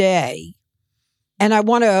to today, and I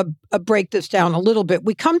want to break this down a little bit,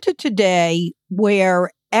 we come to today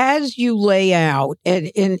where, as you lay out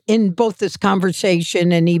in both this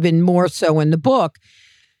conversation and even more so in the book,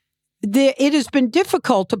 it has been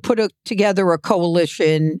difficult to put together a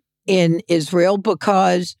coalition in Israel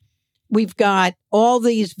because we've got all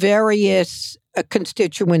these various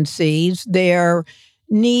constituencies. Their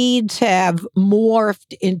needs have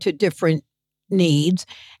morphed into different needs.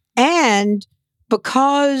 And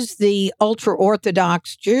because the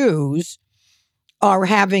ultra-Orthodox Jews are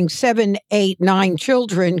having 7, 8, 9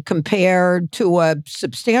 children compared to a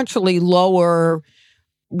substantially lower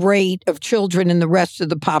rate of children in the rest of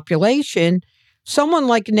the population, someone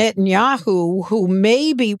like Netanyahu, who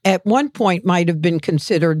maybe at one point might have been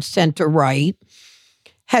considered center-right,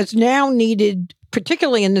 has now needed,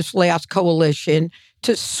 particularly in this last coalition,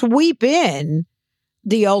 to sweep in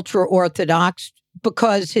the ultra-Orthodox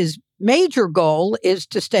because his major goal is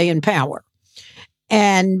to stay in power.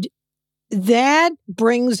 And that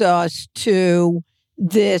brings us to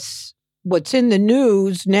this, what's in the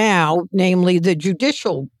news now, namely the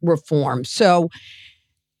judicial reform. So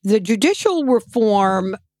the judicial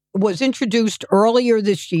reform was introduced earlier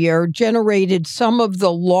this year, generated some of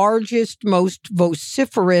the largest, most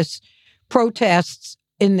vociferous protests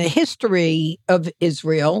in the history of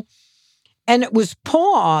Israel. And it was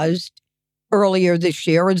paused earlier this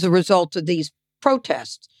year as a result of these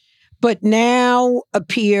protests, but now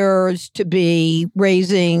appears to be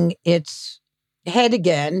raising its head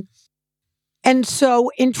again. And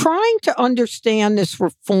so in trying to understand this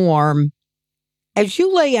reform, as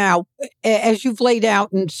you've laid out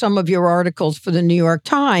in some of your articles for the New York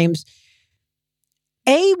Times,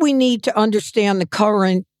 we need to understand the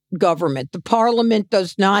current government. The parliament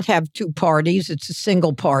does not have two parties. It's a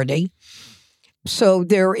single party. So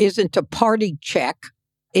there isn't a party check.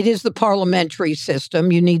 It is the parliamentary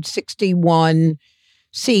system. You need 61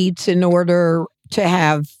 seats in order to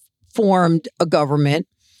have formed a government.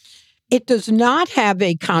 It does not have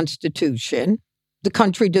a constitution. The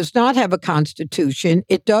country does not have a constitution.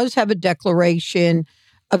 It does have a declaration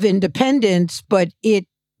of independence, but it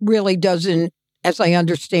really doesn't, as I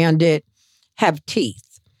understand it, have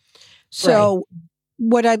teeth. So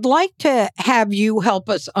what I'd like to have you help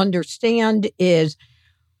us understand is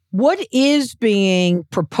what is being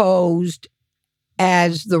proposed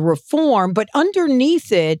as the reform, but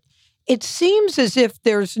underneath it, it seems as if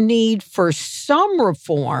there's need for some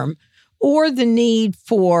reform or the need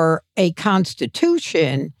for a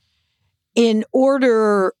constitution in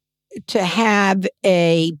order to have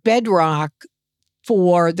a bedrock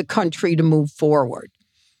for the country to move forward.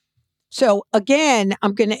 So again,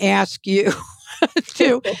 I'm going to ask you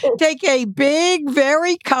to take a big,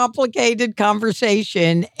 very complicated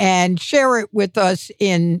conversation and share it with us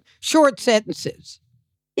in short sentences.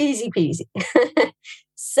 Easy peasy.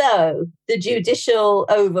 So the judicial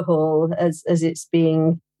overhaul, as it's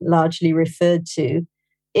being largely referred to,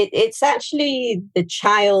 it's actually the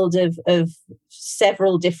child of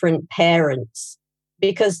several different parents,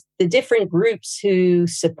 because the different groups who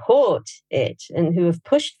support it and who have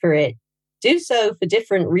pushed for it do so for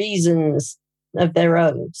different reasons of their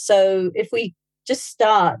own. So if we just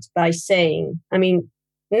start by saying,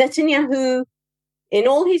 Netanyahu, in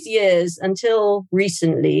all his years until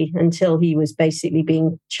recently, until he was basically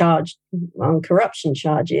being charged on corruption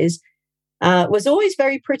charges, was always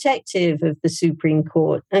very protective of the Supreme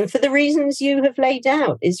Court. And for the reasons you have laid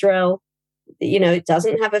out, Israel, it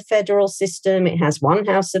doesn't have a federal system. It has one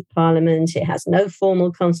house of parliament. It has no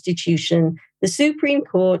formal constitution. The Supreme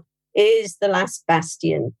Court is the last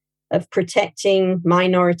bastion of protecting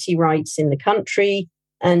minority rights in the country.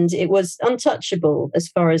 And it was untouchable as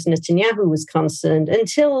far as Netanyahu was concerned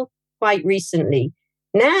until quite recently.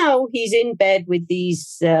 Now he's in bed with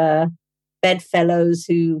these bedfellows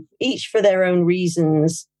who, each for their own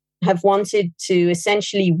reasons, have wanted to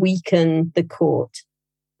essentially weaken the court.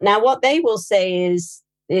 Now, what they will say is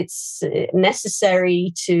it's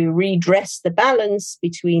necessary to redress the balance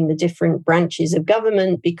between the different branches of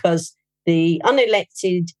government because the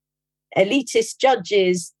unelected elitist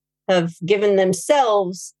judges have given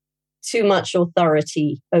themselves too much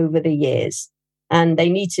authority over the years, and they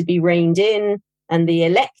need to be reined in, and the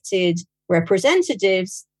elected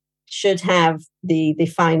representatives should have the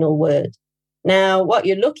final word. Now, what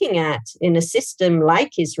you're looking at in a system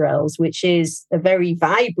like Israel's, which is a very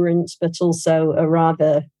vibrant but also a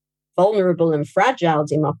rather vulnerable and fragile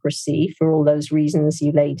democracy for all those reasons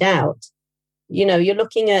you laid out, you're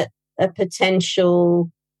looking at a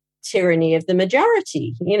potential tyranny of the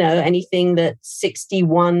majority. Anything that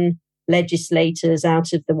 61 legislators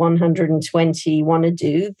out of the 120 want to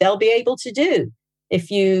do, they'll be able to do.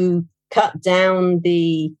 If you cut down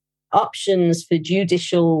the options for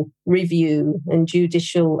judicial review and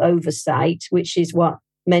judicial oversight, which is what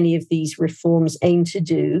many of these reforms aim to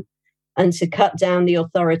do, and to cut down the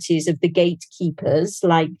authorities of the gatekeepers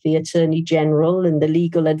like the Attorney General and the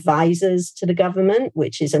legal advisors to the government,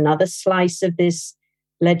 which is another slice of this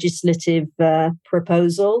legislative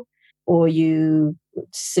proposal, or you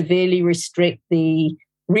severely restrict the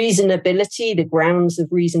reasonability, the grounds of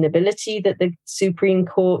reasonability that the Supreme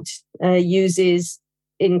Court uses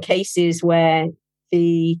in cases where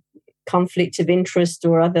the conflict of interest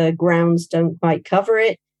or other grounds don't quite cover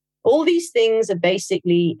it. All these things are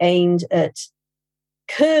basically aimed at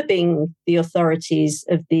curbing the authorities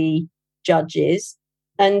of the judges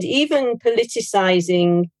and even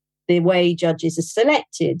politicizing the way judges are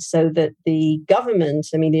selected, so that the government,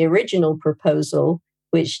 the original proposal,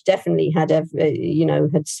 which definitely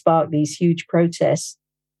had sparked these huge protests,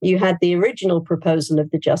 you had the original proposal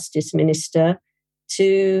of the justice minister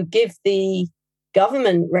to give the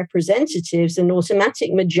government representatives an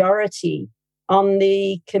automatic majority on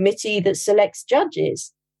the committee that selects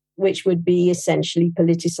judges, which would be essentially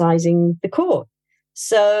politicizing the court.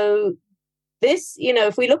 So this,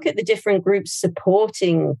 if we look at the different groups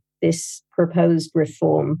supporting this proposed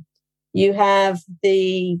reform, you have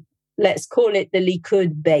let's call it the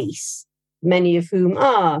Likud base, many of whom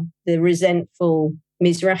are the resentful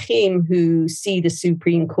Mizrahim who see the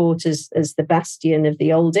Supreme Court as the bastion of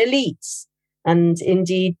the old elites. And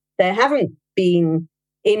indeed, there haven't been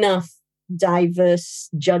enough diverse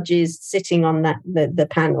judges sitting on the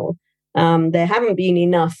panel. There haven't been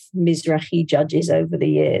enough Mizrahi judges over the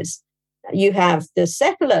years. You have the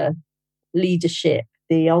secular leadership,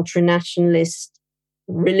 the ultra-nationalist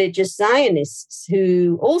religious Zionists,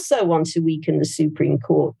 who also want to weaken the Supreme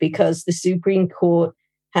Court because the Supreme Court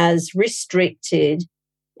has restricted,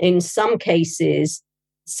 in some cases,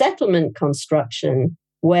 settlement construction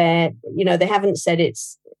where, they haven't said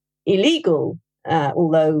it's illegal,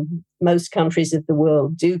 although most countries of the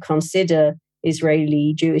world do consider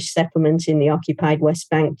Israeli Jewish settlement in the occupied West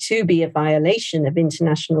Bank to be a violation of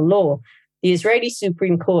international law. The Israeli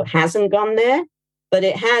Supreme Court hasn't gone there, but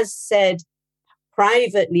it has said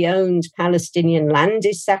privately owned Palestinian land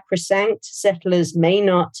is sacrosanct. Settlers may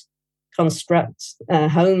not construct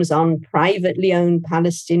homes on privately owned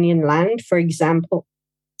Palestinian land, for example.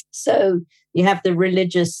 So you have the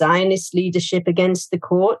religious Zionist leadership against the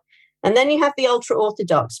court, and then you have the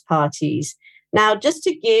ultra-Orthodox parties. Now, just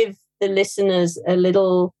to give the listeners a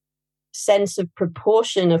little sense of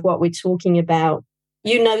proportion of what we're talking about,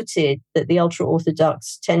 you noted that the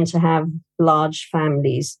ultra-Orthodox tend to have large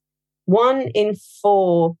families. 1 in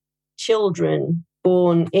 4 children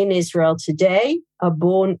born in Israel today are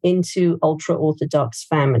born into ultra-Orthodox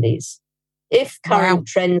families. If current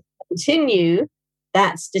trends continue,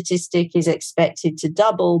 that statistic is expected to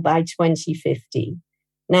double by 2050.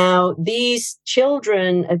 Now, these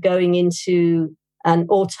children are going into an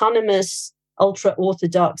autonomous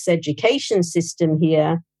ultra-Orthodox education system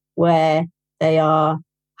here where they are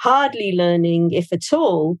hardly learning, if at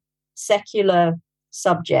all, secular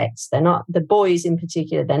subjects. They're not, the boys in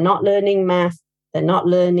particular, they're not learning math, they're not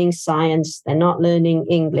learning science, they're not learning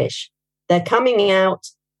English. They're coming out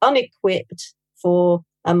unequipped for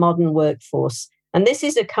a modern workforce. And this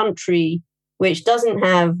is a country which doesn't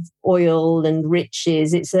have oil and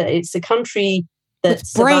riches. It's a country that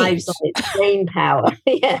survives on its brain power.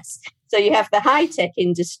 Yes. So you have the high-tech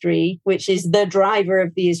industry, which is the driver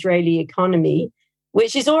of the Israeli economy,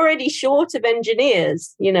 which is already short of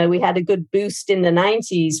engineers. We had a good boost in the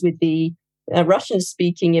 90s with the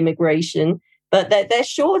Russian-speaking immigration, but they're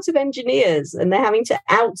short of engineers and they're having to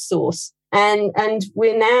outsource. And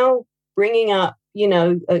we're now bringing up,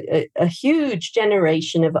 a huge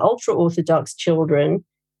generation of ultra-Orthodox children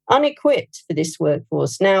unequipped for this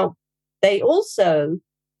workforce. Now, they also,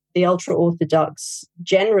 the ultra-Orthodox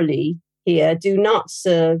generally here, do not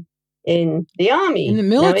serve in the army. In the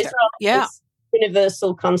military, now, Israel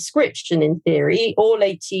universal conscription in theory. All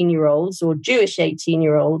 18-year-olds or Jewish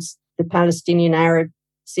 18-year-olds, the Palestinian Arab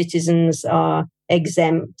citizens are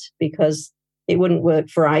exempt because it wouldn't work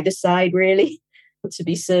for either side, really, to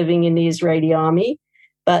be serving in the Israeli army.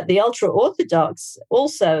 But the ultra-Orthodox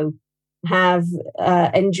also have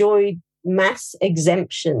enjoyed mass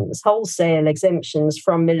exemptions, wholesale exemptions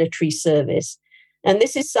from military service. And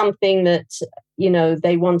this is something that,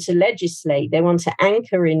 they want to legislate. They want to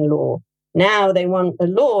anchor in law. Now they want a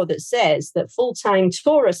law that says that full-time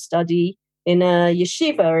Torah study in a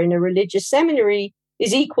yeshiva, in a religious seminary,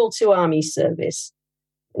 is equal to army service.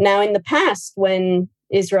 Now, in the past, when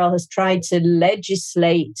Israel has tried to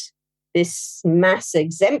legislate this mass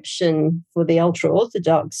exemption for the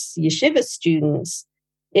ultra-Orthodox yeshiva students,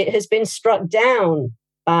 it has been struck down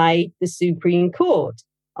by the Supreme Court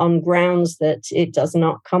on grounds that it does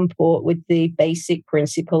not comport with the basic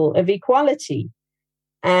principle of equality.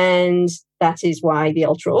 And that is why the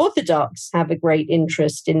ultra-Orthodox have a great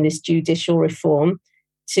interest in this judicial reform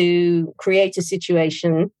to create a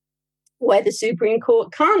situation where the Supreme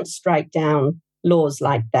Court can't strike down laws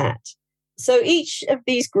like that. So each of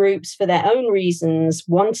these groups, for their own reasons,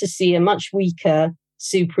 want to see a much weaker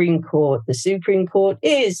Supreme Court. The Supreme Court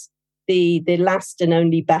is the last and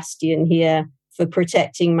only bastion here for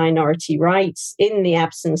protecting minority rights in the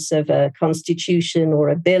absence of a constitution or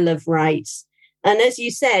a Bill of Rights. And as you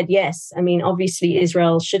said, yes, I mean, obviously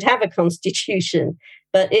Israel should have a constitution,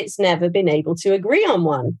 but it's never been able to agree on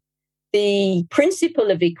one. The principle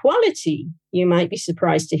of equality, you might be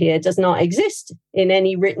surprised to hear, does not exist in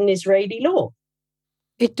any written Israeli law.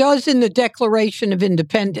 It does in the Declaration of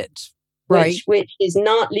Independence, right? Which is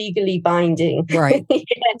not legally binding. Right.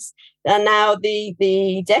 Yes. And now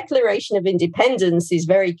the Declaration of Independence is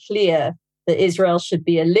very clear that Israel should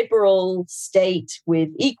be a liberal state with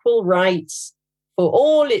equal rights for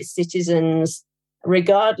all its citizens,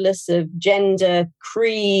 regardless of gender,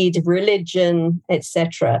 creed, religion,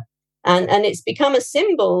 etc. And it's become a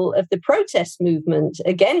symbol of the protest movement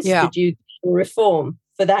against the judicial reform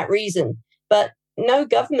for that reason. But no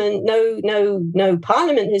government, no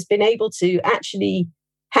parliament has been able to actually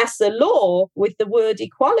pass a law with the word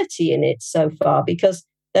equality in it so far, because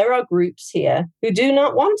there are groups here who do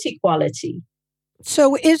not want equality.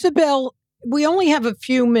 So, Isabel, we only have a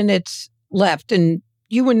few minutes left, and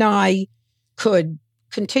you and I could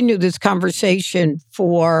continue this conversation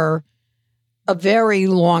for a very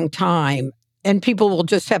long time, and people will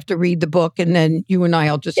just have to read the book, and then you and I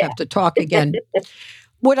will just have to talk again.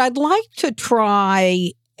 What I'd like to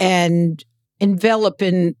try and envelop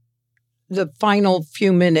in the final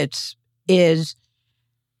few minutes is,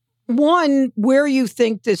 one, where you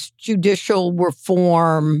think this judicial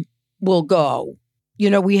reform will go.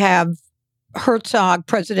 You know, we have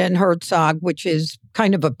President Herzog, which is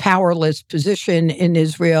kind of a powerless position in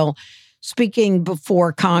Israel, speaking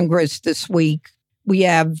before Congress this week. We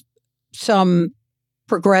have some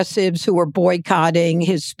progressives who are boycotting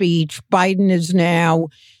his speech. Biden has now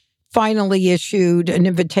finally issued an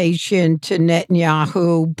invitation to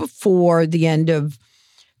Netanyahu before the end of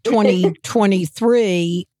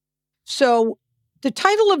 2023. So the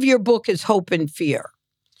title of your book is Hope and Fear.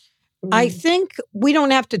 I think we don't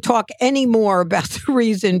have to talk any more about the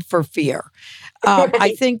reason for fear.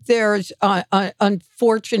 I think there's,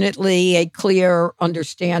 unfortunately, a clear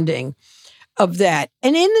understanding of that.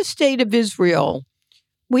 And in the state of Israel,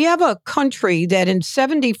 we have a country that in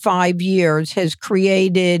 75 years has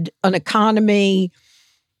created an economy,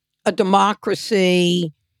 a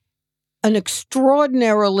democracy, an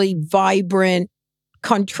extraordinarily vibrant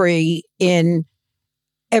country in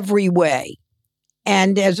every way.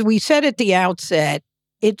 And as we said at the outset,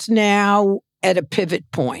 it's now at a pivot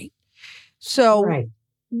point. So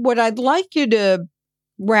what I'd like you to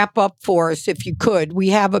wrap up for us, if you could, we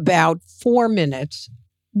have about 4 minutes.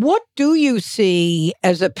 What do you see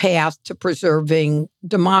as a path to preserving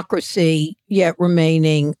democracy, yet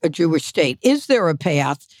remaining a Jewish state? Is there a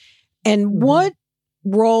path? And what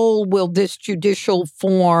role will this judicial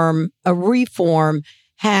reform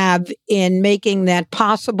have in making that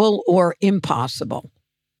possible or impossible?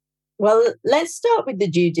 Well, let's start with the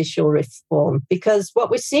judicial reform, because what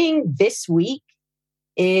we're seeing this week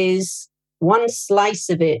is one slice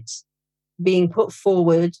of it being put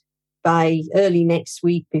forward by early next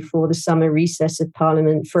week before the summer recess of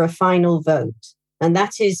Parliament for a final vote. And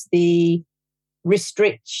that is the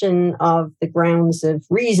restriction of the grounds of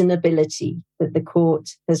reasonability that the court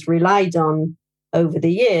has relied on over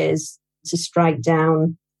the years to strike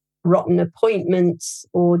down rotten appointments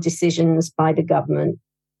or decisions by the government.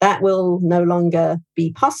 That will no longer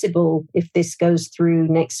be possible if this goes through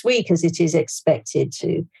next week, as it is expected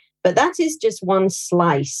to. But that is just one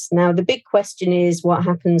slice. Now, the big question is what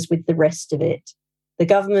happens with the rest of it. The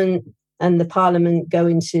government and the parliament go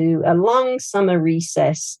into a long summer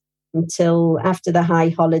recess until after the high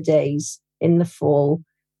holidays in the fall.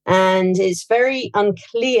 And it's very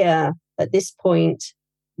unclear at this point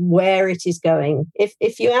where it is going.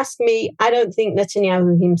 If you ask me, I don't think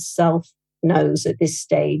Netanyahu himself knows at this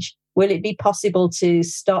stage. Will it be possible to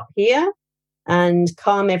stop here and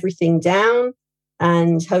calm everything down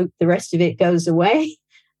and hope the rest of it goes away?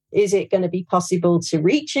 Is it going to be possible to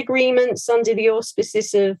reach agreements under the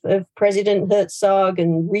auspices of President Herzog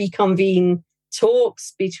and reconvene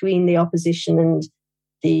talks between the opposition and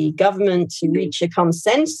the government to reach a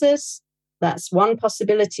consensus? That's one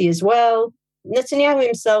possibility as well. Netanyahu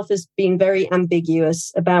himself has been very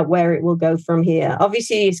ambiguous about where it will go from here.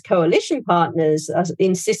 Obviously, his coalition partners are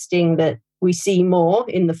insisting that we see more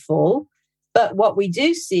in the fall. But what we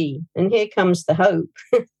do see, and here comes the hope,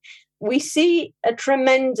 we see a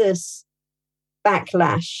tremendous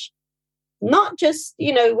backlash. Not just,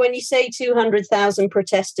 when you say 200,000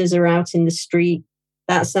 protesters are out in the street,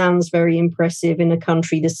 that sounds very impressive in a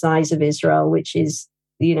country the size of Israel, which is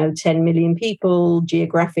 10 million people,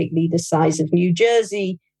 geographically the size of New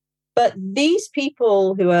Jersey. But these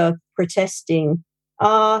people who are protesting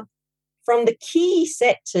are from the key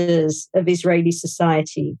sectors of Israeli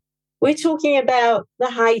society. We're talking about the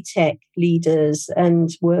high-tech leaders and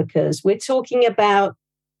workers. We're talking about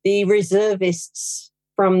the reservists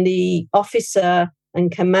from the officer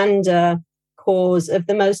and commander corps of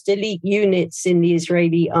the most elite units in the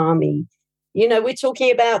Israeli army. We're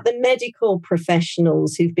talking about the medical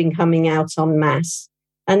professionals who've been coming out en masse.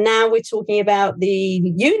 And now we're talking about the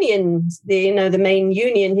unions, the main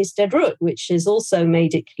union, Histadrut, which has also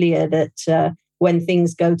made it clear that when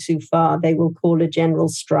things go too far, they will call a general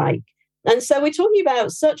strike. And so we're talking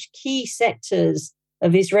about such key sectors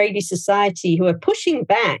of Israeli society who are pushing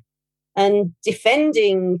back and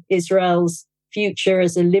defending Israel's future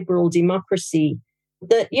as a liberal democracy,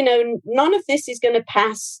 that, none of this is going to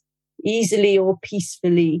pass easily or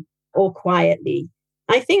peacefully or quietly.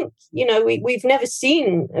 I think, we've never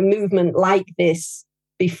seen a movement like this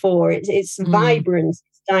before. It's vibrant,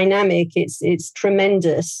 it's dynamic, it's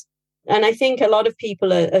tremendous. And I think a lot of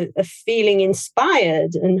people are feeling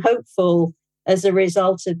inspired and hopeful as a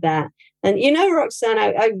result of that. And, Roxanne,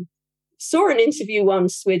 I saw an interview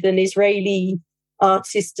once with an Israeli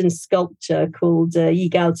artist and sculptor called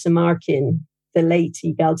Yigal Tamarkin, the late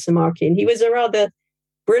Yigal Tamarkin. He was a rather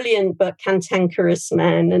brilliant but cantankerous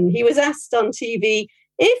man. And he was asked on TV,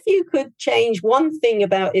 if you could change one thing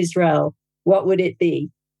about Israel, what would it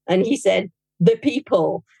be? And he said, the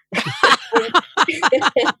people.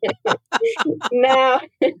 Now,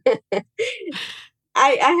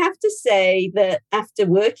 I have to say that after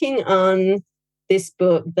working on this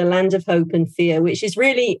book, The Land of Hope and Fear, which is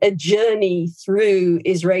really a journey through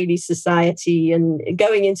Israeli society and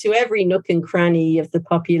going into every nook and cranny of the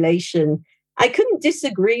population, I couldn't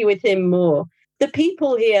disagree with him more. The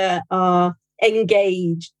people here are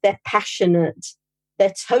engaged, they're passionate,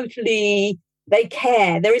 they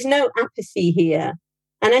care. There is no apathy here.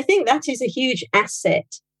 And I think that is a huge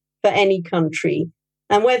asset for any country.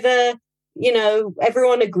 And whether,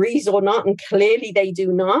 everyone agrees or not, and clearly they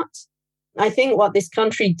do not, I think what this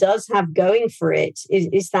country does have going for it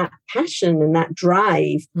is that passion and that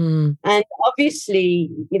drive. And obviously,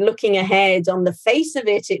 looking ahead, on the face of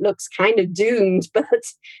it, it looks kind of doomed, but,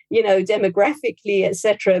 demographically,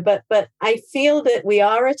 etc. But I feel that we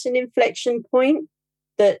are at an inflection point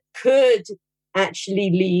that could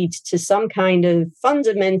actually lead to some kind of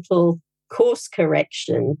fundamental course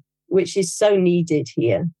correction, which is so needed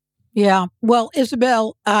here. Yeah. Well,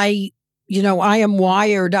 Isabel, I am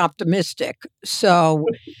wired optimistic. So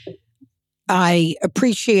I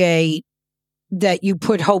appreciate that you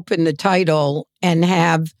put hope in the title and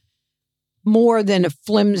have more than a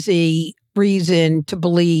flimsy reason to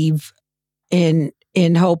believe in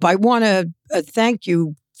hope. I want to thank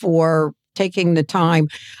you for taking the time.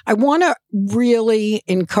 I want to really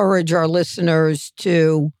encourage our listeners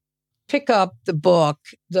to pick up the book,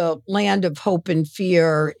 The Land of Hope and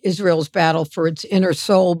Fear, Israel's Battle for Its Inner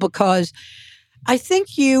Soul, because I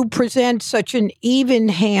think you present such an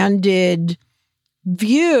even-handed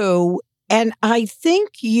view, and I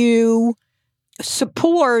think you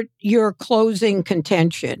support your closing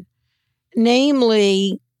contention.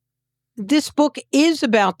 Namely, this book is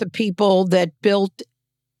about the people that built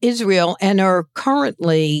Israel and are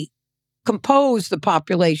currently compose the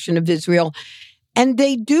population of Israel. And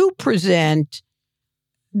they do present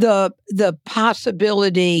the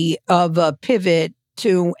possibility of a pivot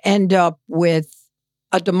to end up with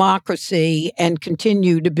a democracy and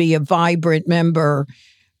continue to be a vibrant member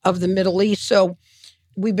of the Middle East. So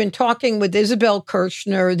we've been talking with Isabel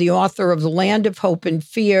Kerschner, the author of The Land of Hope and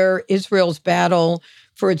Fear, Israel's Battle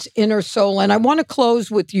for Its Inner Soul. And I want to close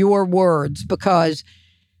with your words, because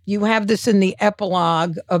you have this in the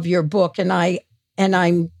epilogue of your book, and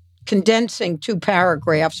I'm condensing 2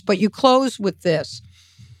 paragraphs, but you close with this.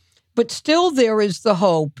 But still there is the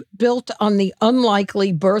hope built on the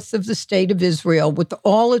unlikely birth of the state of Israel with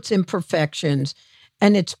all its imperfections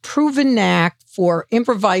and its proven knack for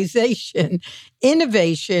improvisation,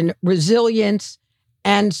 innovation, resilience,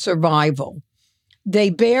 and survival. They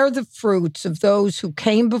bear the fruits of those who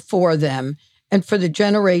came before them and for the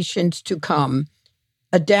generations to come,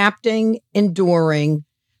 adapting, enduring,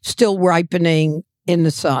 still ripening in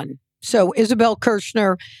the sun. So, Isabel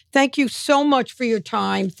Kerschner, thank you so much for your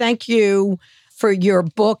time. Thank you for your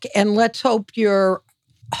book, and let's hope your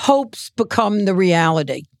hopes become the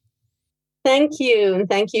reality. Thank you, and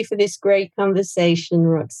thank you for this great conversation,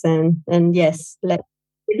 Roxanne. And yes, let's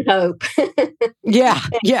hope. Yeah.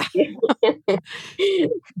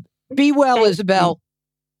 Be well, Thank Isabel.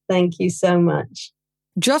 You. Thank you so much.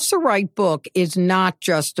 Just the Right Book is not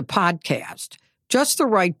just a podcast.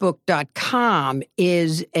 JustTheRightBook.com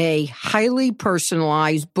is a highly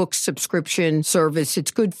personalized book subscription service.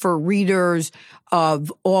 It's good for readers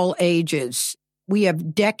of all ages. We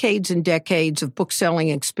have decades and decades of book-selling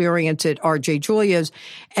experience at R.J. Julia's,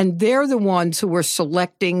 and they're the ones who are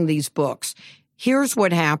selecting these books. Here's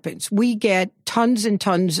what happens. We get tons and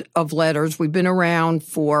tons of letters. We've been around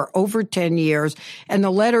for over 10 years, and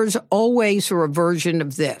the letters always are a version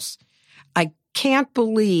of this. I can't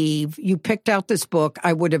believe you picked out this book.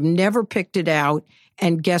 I would have never picked it out.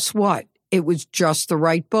 And guess what? It was just the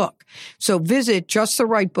right book. So visit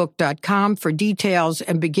justtherightbook.com for details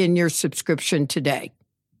and begin your subscription today.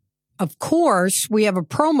 Of course, we have a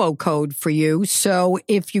promo code for you. So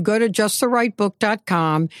if you go to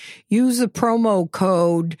justtherightbook.com, use the promo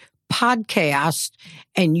code podcast,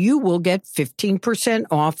 and you will get 15%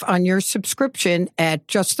 off on your subscription at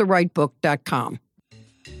justtherightbook.com.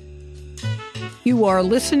 You are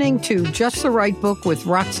listening to Just the Right Book with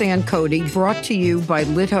Roxanne Cody, brought to you by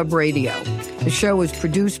LitHub Radio. The show is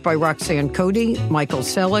produced by Roxanne Cody, Michael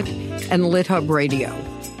Selleck, and LitHub Radio.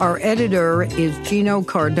 Our editor is Gino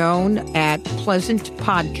Cardone at Pleasant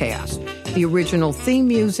Podcast. The original theme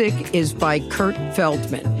music is by Kurt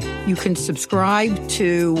Feldman. You can subscribe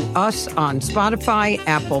to us on Spotify,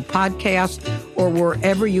 Apple Podcasts, or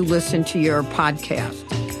wherever you listen to your podcast.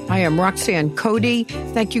 I am Roxanne Cody.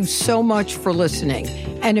 Thank you so much for listening.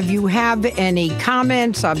 And if you have any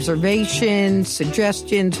comments, observations,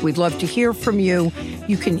 suggestions, we'd love to hear from you.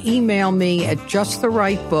 You can email me at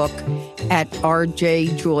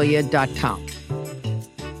justtherightbook@rjjulia.com.